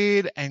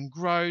weird and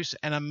gross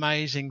and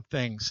amazing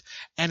things.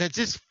 And it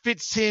just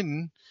fits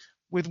in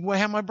with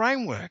how my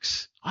brain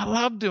works. I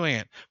love doing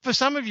it. For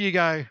some of you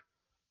go,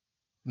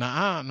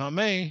 nah, not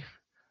me.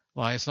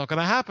 Like, it's not going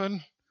to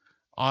happen.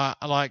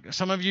 Like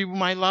some of you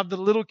may love the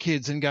little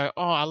kids and go,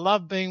 I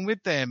love being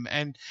with them.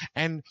 And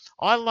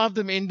I love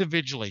them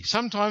individually.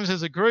 Sometimes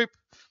as a group,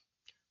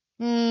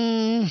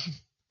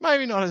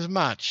 maybe not as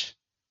much.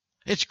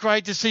 It's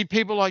great to see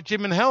people like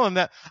Jim and Helen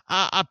that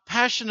are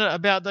passionate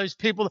about those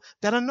people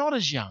that are not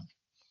as young.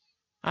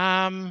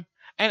 And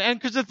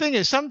because the thing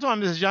is,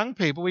 sometimes as young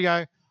people, we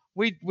go,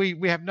 we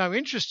have no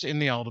interest in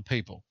the older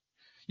people.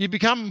 You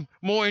become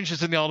more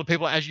interested in the older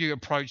people as you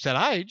approach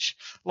that age,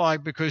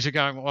 like because you're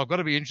going, well, I've got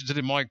to be interested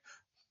in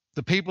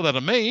the people that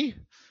are me.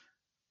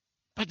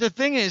 But the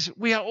thing is,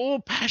 we are all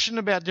passionate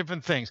about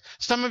different things.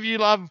 Some of you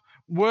love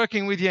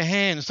working with your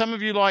hands. Some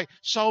of you like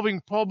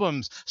solving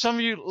problems. Some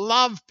of you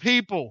love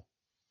people.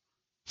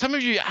 Some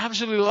of you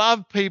absolutely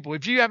love people.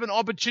 If you have an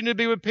opportunity to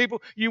be with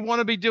people, you want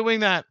to be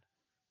doing that.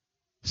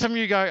 Some of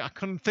you go, I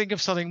couldn't think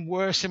of something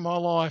worse in my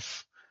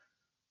life.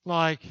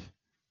 Like,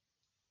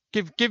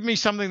 give me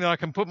something that I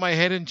can put my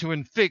head into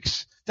and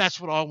fix. That's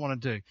what I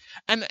want to do.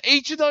 And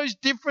each of those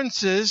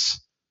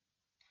differences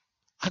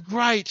are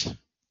great.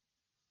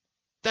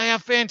 They are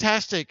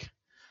fantastic.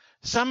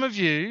 Some of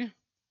you,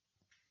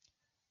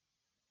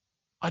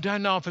 I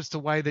don't know if it's the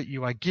way that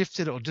you are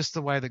gifted or just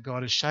the way that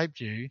God has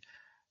shaped you,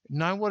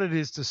 know what it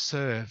is to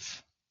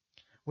serve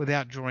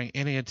without drawing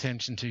any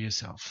attention to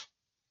yourself.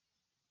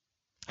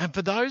 And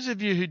for those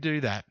of you who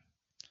do that,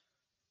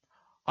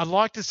 I'd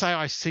like to say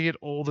I see it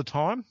all the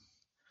time,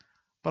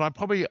 but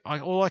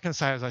all I can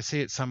say is I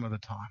see it some of the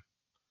time.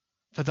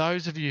 For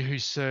those of you who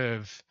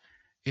serve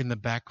in the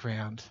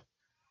background,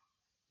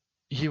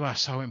 you are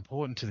so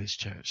important to this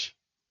church.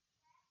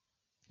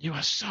 You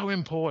are so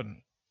important.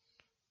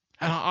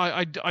 And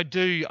I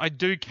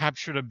do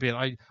capture it a bit.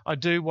 I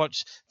do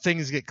watch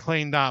things get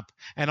cleaned up,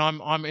 and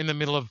I'm in the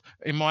middle of,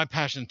 in my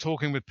passion,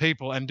 talking with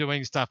people and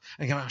doing stuff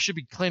and going, I should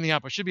be cleaning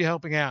up, I should be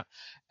helping out.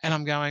 And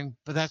I'm going,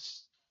 but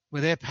that's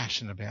what they're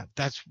passionate about.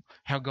 That's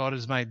how God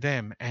has made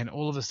them. And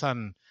all of a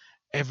sudden,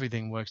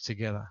 everything works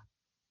together.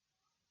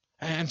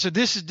 And so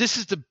this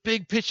is the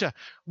big picture.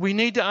 We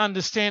need to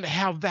understand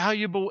how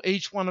valuable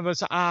each one of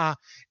us are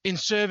in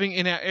serving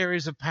in our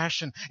areas of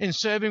passion, in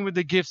serving with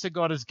the gifts that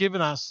God has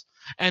given us,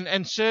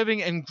 and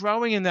serving and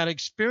growing in that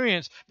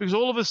experience, because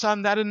all of a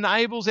sudden that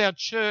enables our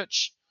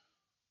church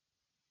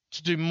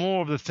to do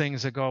more of the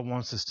things that God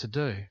wants us to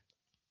do.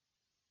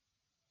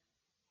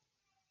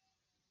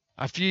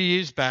 A few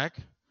years back,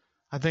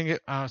 I think,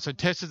 so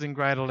Tessa's in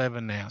grade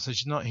 11 now, so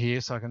she's not here,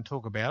 so I can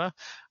talk about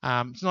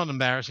her. It's not an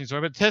embarrassing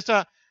story, but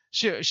Tessa,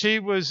 she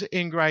was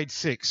in grade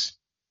 6,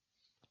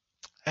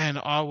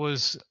 and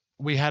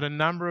we had a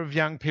number of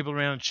young people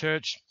around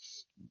church,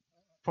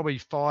 probably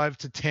 5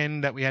 to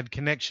 10 that we had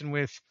connection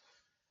with.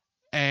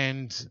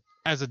 And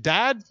as a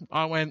dad,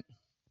 I went,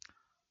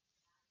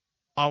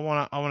 I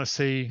want to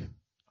see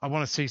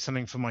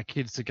something for my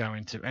kids to go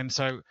into. And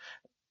so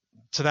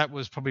that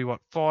was probably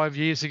 5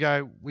 years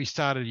ago, we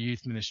started a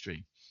youth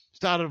ministry.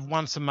 Started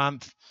once a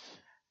month,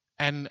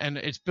 and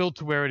it's built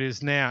to where it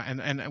is now.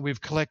 And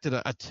we've collected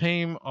a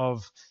team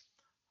of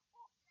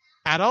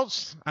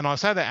adults, and I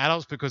say they're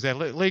adults because they're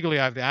legally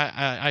over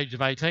the age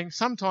of 18.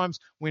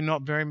 Sometimes we're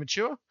not very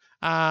mature,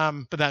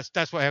 but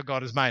that's how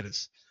God has made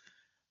us.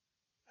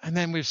 And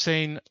then we've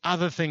seen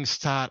other things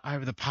start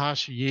over the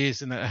past few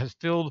years, and that has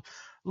filled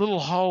little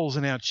holes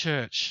in our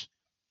church.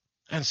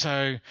 And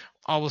so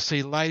I will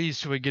see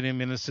ladies who are getting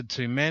ministered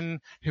to, men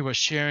who are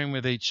sharing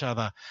with each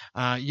other,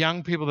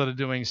 young people that are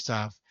doing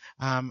stuff.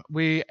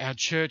 Our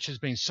church has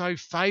been so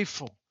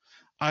faithful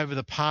over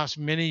the past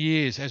many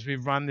years as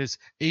we've run this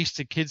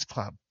Easter Kids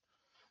Club.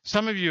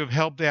 Some of you have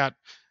helped out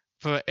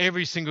for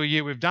every single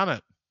year we've done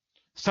it.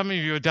 Some of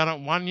you have done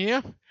it 1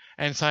 year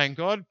and saying,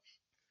 God,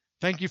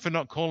 thank you for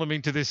not calling me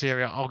to this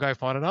area. I'll go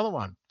find another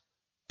one.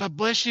 But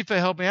bless you for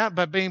helping out,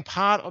 but being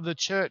part of the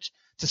church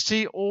to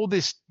see all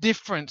this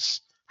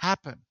difference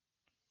happen.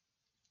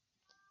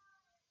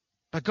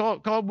 But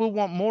God will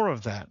want more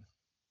of that.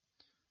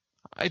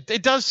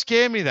 It does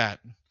scare me that,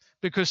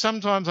 because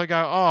sometimes I go,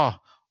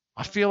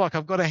 I feel like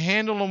I've got a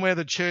handle on where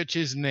the church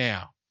is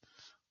now.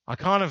 I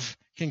can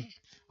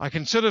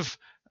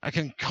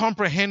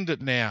comprehend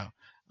it now.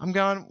 I'm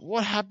going,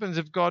 what happens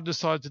if God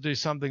decides to do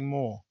something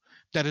more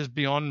that is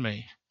beyond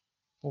me?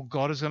 Well,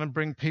 God is going to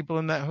bring people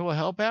in that who will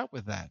help out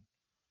with that.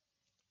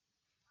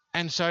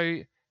 And so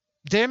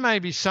there may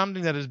be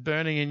something that is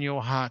burning in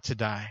your heart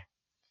today,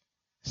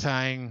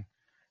 saying,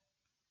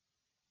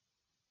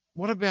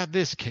 what about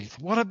this, Keith?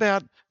 What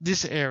about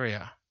this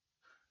area?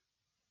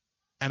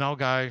 And I'll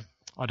go,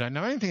 I don't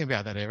know anything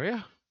about that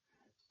area,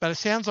 but it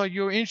sounds like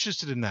you're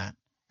interested in that.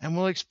 And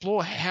we'll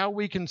explore how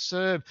we can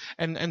serve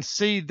and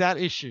see that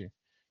issue.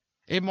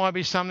 It might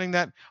be something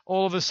that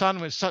all of a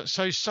sudden is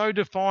so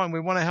defined.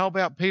 We want to help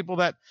out people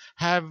that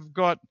have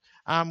got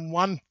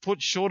 1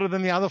 foot shorter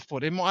than the other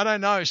foot. I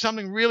don't know,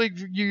 something really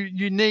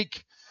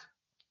unique.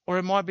 Or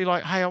it might be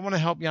like, hey, I want to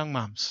help young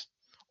mums.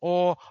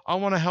 Or I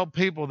want to help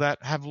people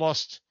that have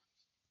lost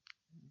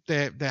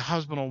their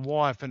husband or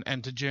wife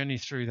and to journey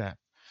through that.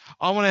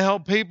 I want to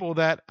help people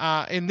that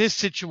are in this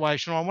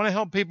situation. Or I want to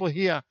help people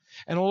here.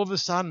 And all of a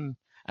sudden,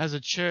 as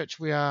a church,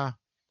 we are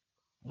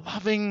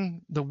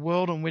loving the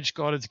world in which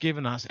God has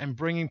given us and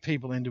bringing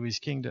people into his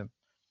kingdom.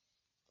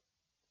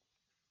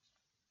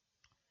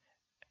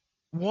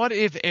 What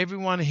if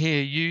everyone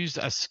here used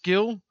a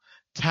skill,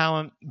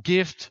 talent,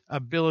 gift,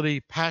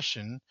 ability,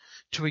 passion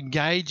to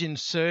engage in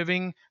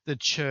serving the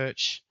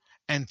church,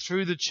 and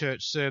through the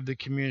church serve the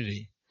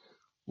community?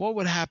 What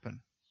would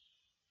happen?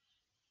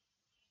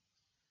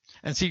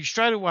 And see,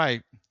 straight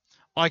away,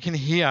 I can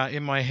hear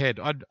in my head,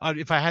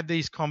 if I had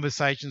these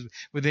conversations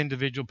with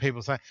individual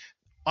people, say,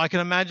 I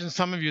can imagine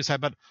some of you say,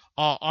 but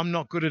I'm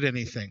not good at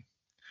anything.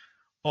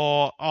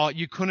 Or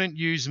you couldn't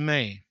use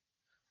me.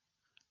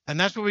 And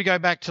that's where we go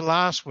back to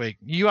last week.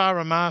 You are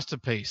a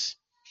masterpiece.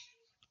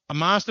 A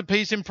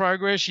masterpiece in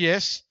progress,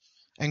 yes.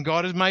 And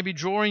God is maybe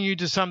drawing you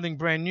to something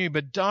brand new,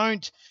 but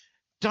don't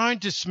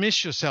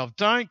dismiss yourself.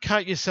 Don't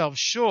cut yourself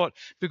short,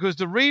 because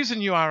the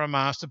reason you are a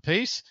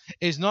masterpiece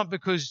is not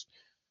because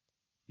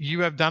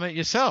you have done it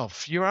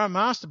yourself. You are a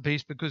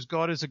masterpiece because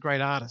God is a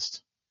great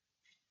artist.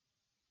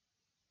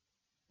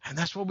 And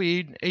that's what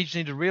we each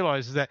need to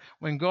realize, is that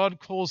when God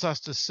calls us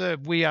to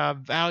serve, we are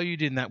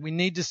valued in that. We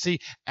need to see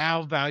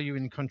our value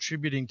in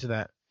contributing to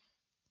that.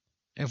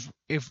 If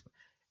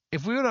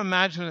we were to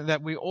imagine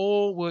that we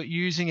all were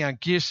using our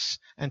gifts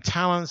and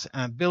talents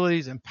and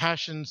abilities and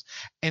passions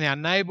in our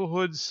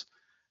neighborhoods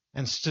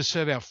and to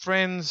serve our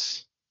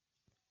friends,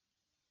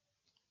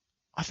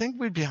 I think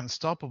we'd be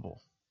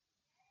unstoppable.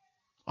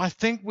 I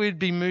think we'd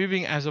be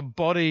moving as a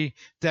body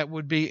that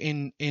would be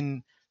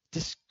in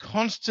this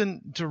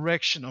constant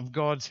direction of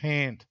God's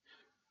hand.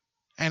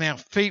 And our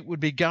feet would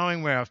be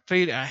going where our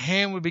feet, our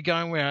hand would be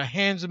going where our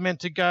hands are meant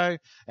to go.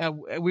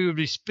 We would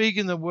be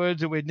speaking the words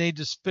that we need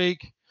to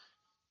speak.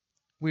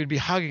 We'd be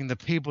hugging the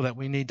people that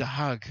we need to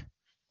hug.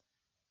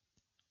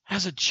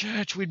 As a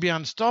church, we'd be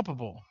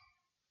unstoppable.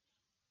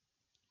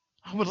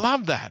 I would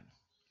love that.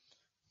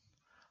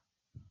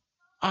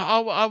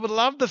 I would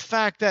love the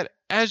fact that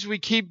as we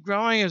keep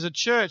growing as a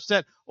church,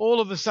 that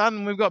all of a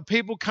sudden we've got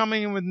people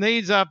coming in with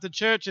needs after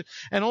church,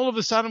 and all of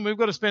a sudden we've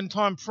got to spend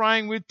time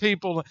praying with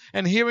people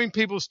and hearing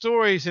people's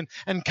stories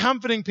and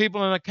comforting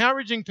people and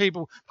encouraging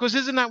people, because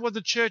isn't that what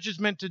the church is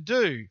meant to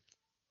do?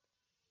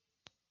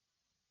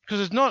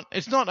 Because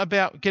it's not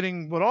about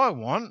getting what I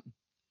want.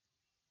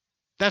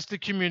 That's the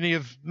community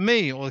of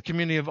me, or the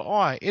community of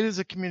I. It is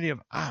a community of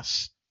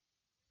us.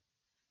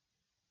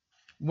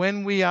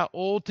 When we are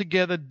all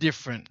together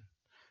different,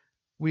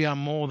 we are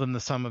more than the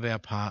sum of our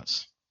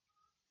parts.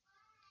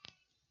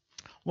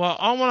 Well,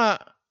 I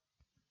want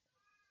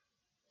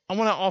to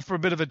offer a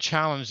bit of a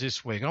challenge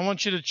this week. I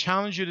want you to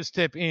challenge you to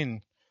step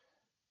in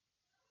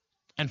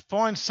and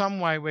find some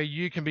way where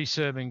you can be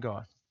serving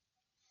God.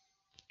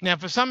 Now,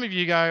 for some of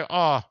you go,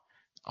 oh,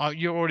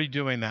 you're already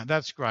doing that.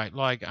 That's great.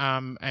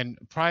 And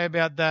pray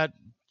about that.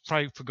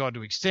 Pray for God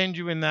to extend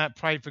you in that.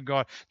 Pray for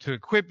God to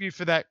equip you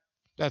for that.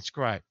 That's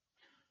great.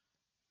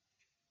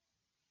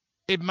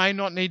 It may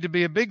not need to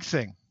be a big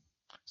thing.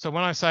 So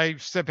when I say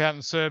step out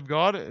and serve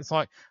God, it's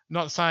like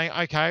not saying,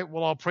 okay,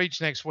 well, I'll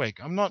preach next week.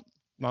 I'm not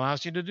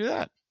asking you to do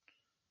that.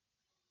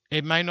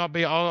 It may not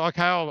be,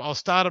 I'll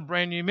start a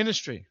brand new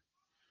ministry.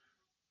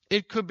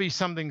 It could be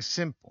something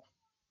simple.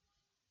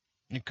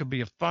 It could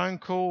be a phone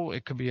call.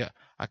 It could be a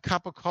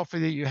cup of coffee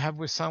that you have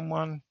with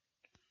someone,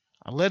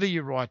 a letter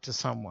you write to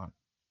someone.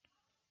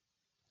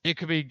 It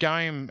could be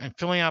going and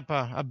filling up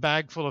a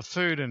bag full of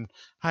food and,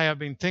 hey, I've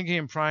been thinking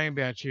and praying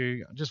about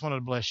you. I just wanted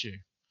to bless you.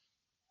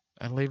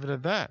 And leave it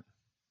at that.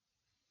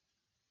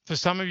 For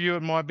some of you,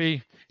 it might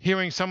be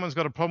hearing someone's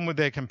got a problem with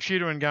their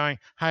computer and going,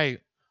 hey,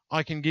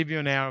 I can give you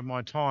an hour of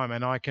my time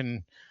and I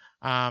can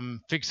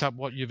fix up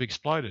what you've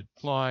exploded.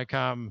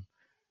 Because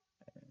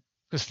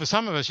for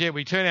some of us,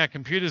 we turn our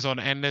computers on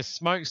and the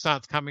smoke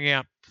starts coming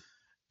out.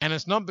 And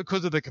it's not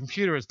because of the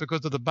computer, it's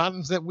because of the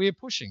buttons that we're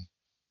pushing.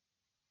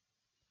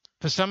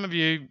 For some of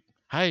you,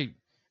 hey,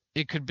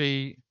 it could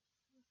be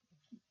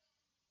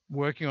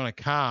working on a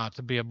car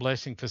to be a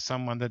blessing for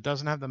someone that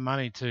doesn't have the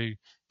money to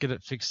get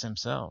it fixed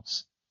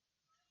themselves.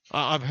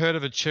 I've heard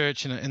of a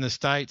church in the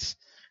States,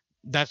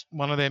 that's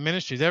one of their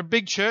ministries. They're a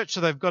big church,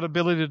 so they've got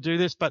ability to do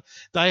this, but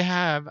they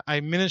have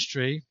a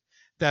ministry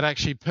that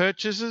actually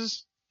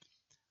purchases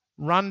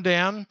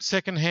run-down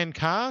second-hand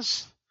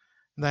cars.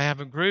 They have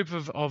a group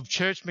of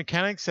church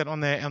mechanics that on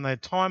their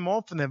time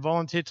off and their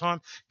volunteer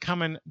time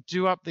come and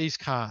do up these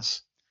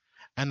cars,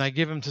 and they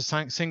give them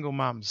to single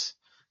mums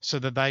so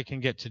that they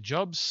can get to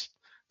jobs,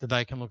 that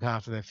they can look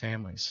after their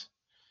families.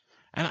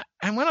 And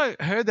when I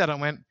heard that, I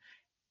went,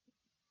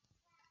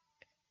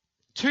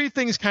 two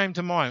things came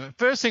to mind. The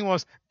first thing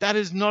was, that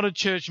is not a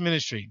church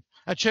ministry.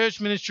 A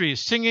church ministry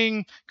is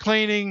singing,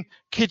 cleaning,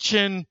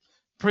 kitchen,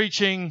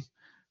 preaching,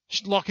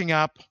 locking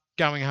up,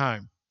 going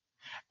home.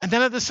 And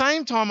then at the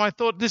same time, I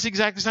thought this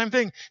exact same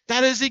thing.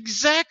 That is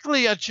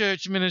exactly a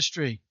church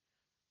ministry.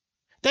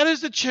 That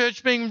is the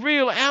church being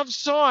real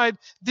outside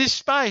this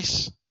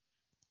space.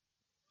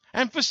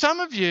 And for some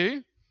of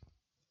you,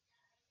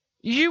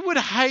 you would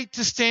hate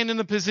to stand in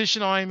the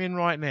position I am in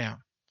right now.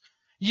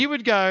 You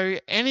would go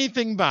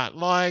anything but,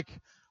 like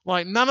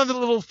none of the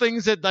little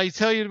things that they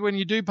tell you when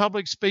you do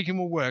public speaking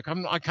will work.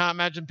 I can't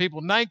imagine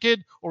people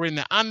naked or in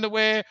their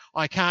underwear.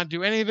 I can't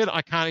do any of it.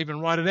 I can't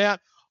even write it out.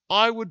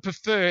 I would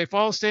prefer, if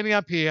I was standing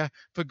up here,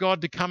 for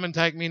God to come and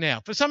take me now.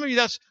 For some of you,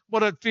 that's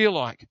what it'd feel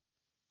like.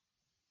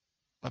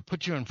 But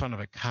put you in front of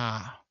a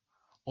car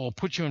or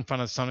put you in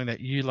front of something that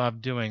you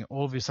love doing,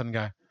 all of a sudden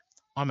go,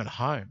 I'm at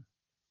home.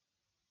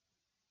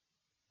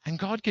 And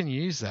God can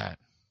use that.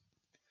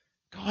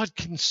 God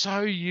can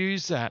so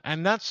use that.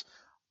 And that's,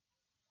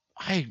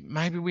 hey,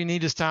 maybe we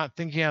need to start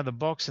thinking out of the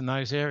box in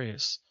those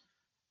areas,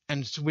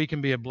 and so we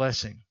can be a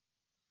blessing.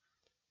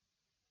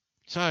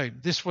 So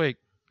this week,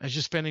 as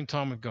you're spending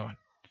time with God,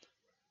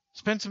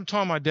 spend some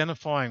time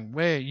identifying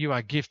where you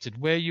are gifted,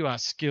 where you are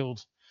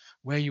skilled,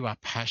 where you are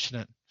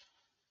passionate.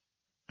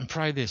 And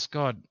pray this,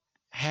 God,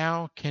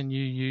 how can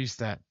you use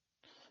that?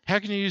 How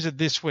can you use it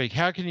this week?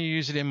 How can you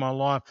use it in my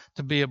life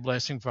to be a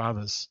blessing for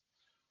others?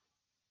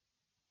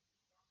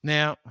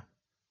 Now,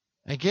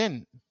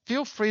 again,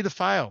 feel free to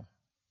fail.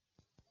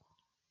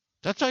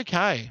 That's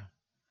okay.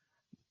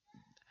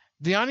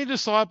 The only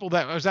disciple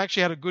that was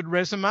actually had a good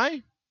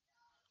resume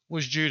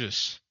was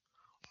Judas.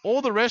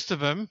 All the rest of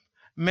them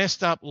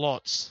messed up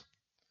lots.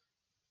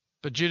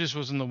 But Judas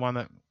wasn't the one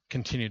that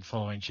continued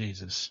following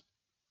Jesus.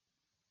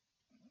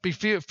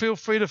 Feel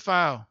free to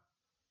fail.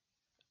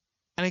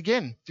 And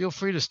again, feel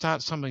free to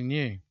start something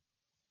new.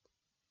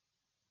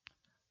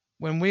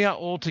 When we are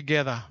all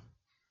together,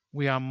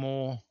 we are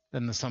more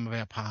than the sum of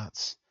our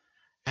parts.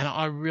 And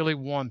I really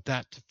want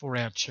that for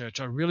our church.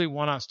 I really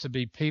want us to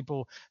be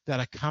people that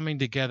are coming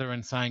together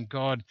and saying,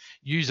 God,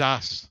 use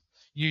us.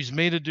 Use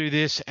me to do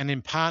this, and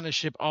in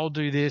partnership, I'll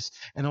do this,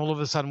 and all of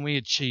a sudden we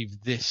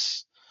achieve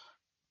this.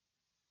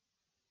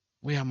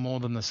 We are more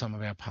than the sum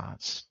of our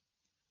parts.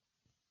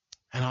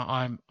 And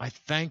I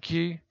thank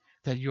you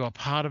that you are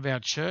part of our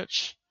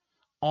church.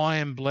 I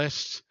am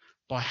blessed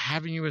by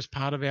having you as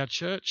part of our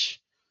church.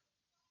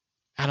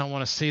 And I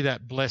want to see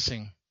that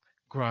blessing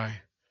grow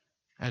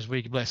as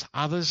we bless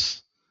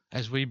others,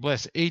 as we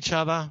bless each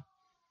other,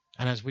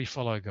 and as we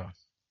follow God.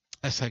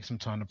 Let's take some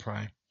time to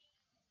pray.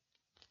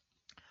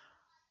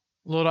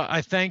 Lord,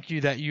 I thank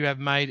you that you have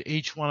made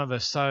each one of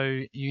us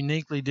so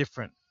uniquely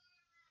different.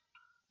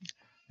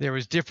 There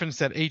is difference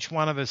that each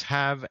one of us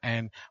have,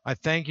 and I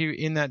thank you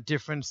in that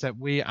difference that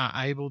we are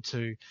able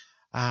to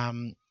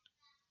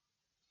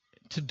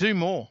do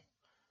more,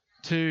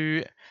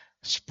 to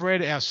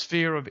spread our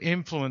sphere of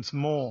influence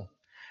more.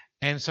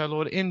 And so,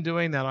 Lord, in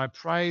doing that, I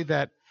pray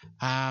that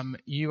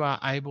you are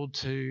able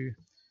to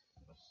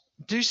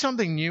do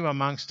something new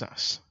amongst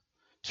us,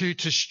 to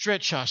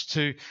stretch us,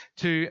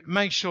 to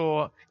make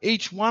sure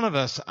each one of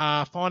us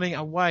are finding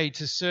a way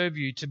to serve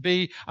you, to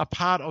be a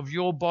part of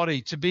your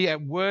body, to be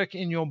at work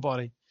in your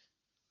body.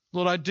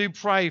 Lord, I do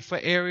pray for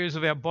areas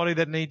of our body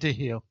that need to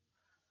heal,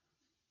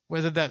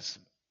 whether that's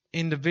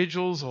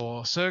individuals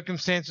or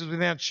circumstances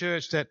within our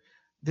church, that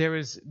there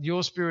is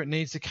your spirit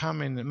needs to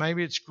come in.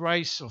 Maybe it's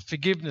grace or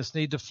forgiveness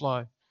need to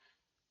flow.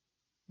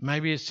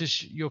 Maybe it's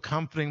just your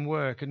comforting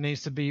work. It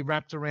needs to be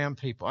wrapped around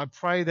people. I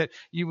pray that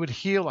you would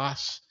heal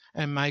us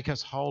and make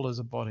us whole as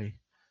a body.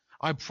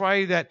 I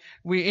pray that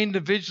we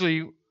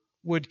individually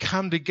would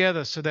come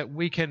together so that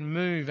we can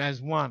move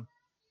as one.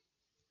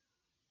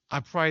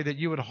 I pray that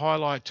you would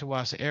highlight to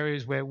us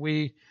areas where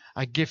we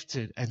are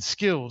gifted and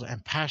skilled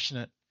and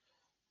passionate,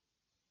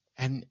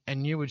 and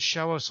you would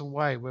show us a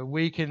way where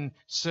we can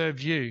serve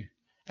you,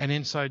 and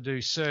in so do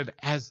serve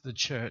as the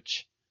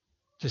church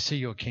to see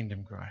your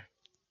kingdom grow.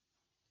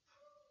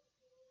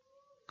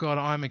 God,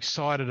 I'm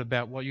excited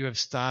about what you have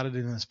started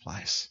in this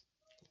place.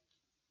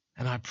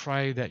 And I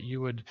pray that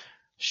you would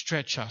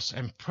stretch us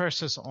and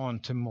press us on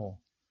to more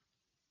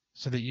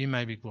so that you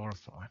may be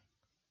glorified,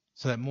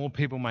 so that more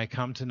people may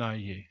come to know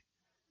you,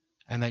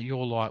 and that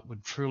your light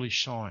would truly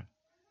shine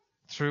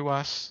through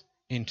us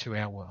into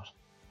our world.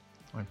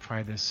 I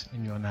pray this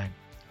in your name.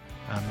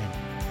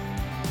 Amen.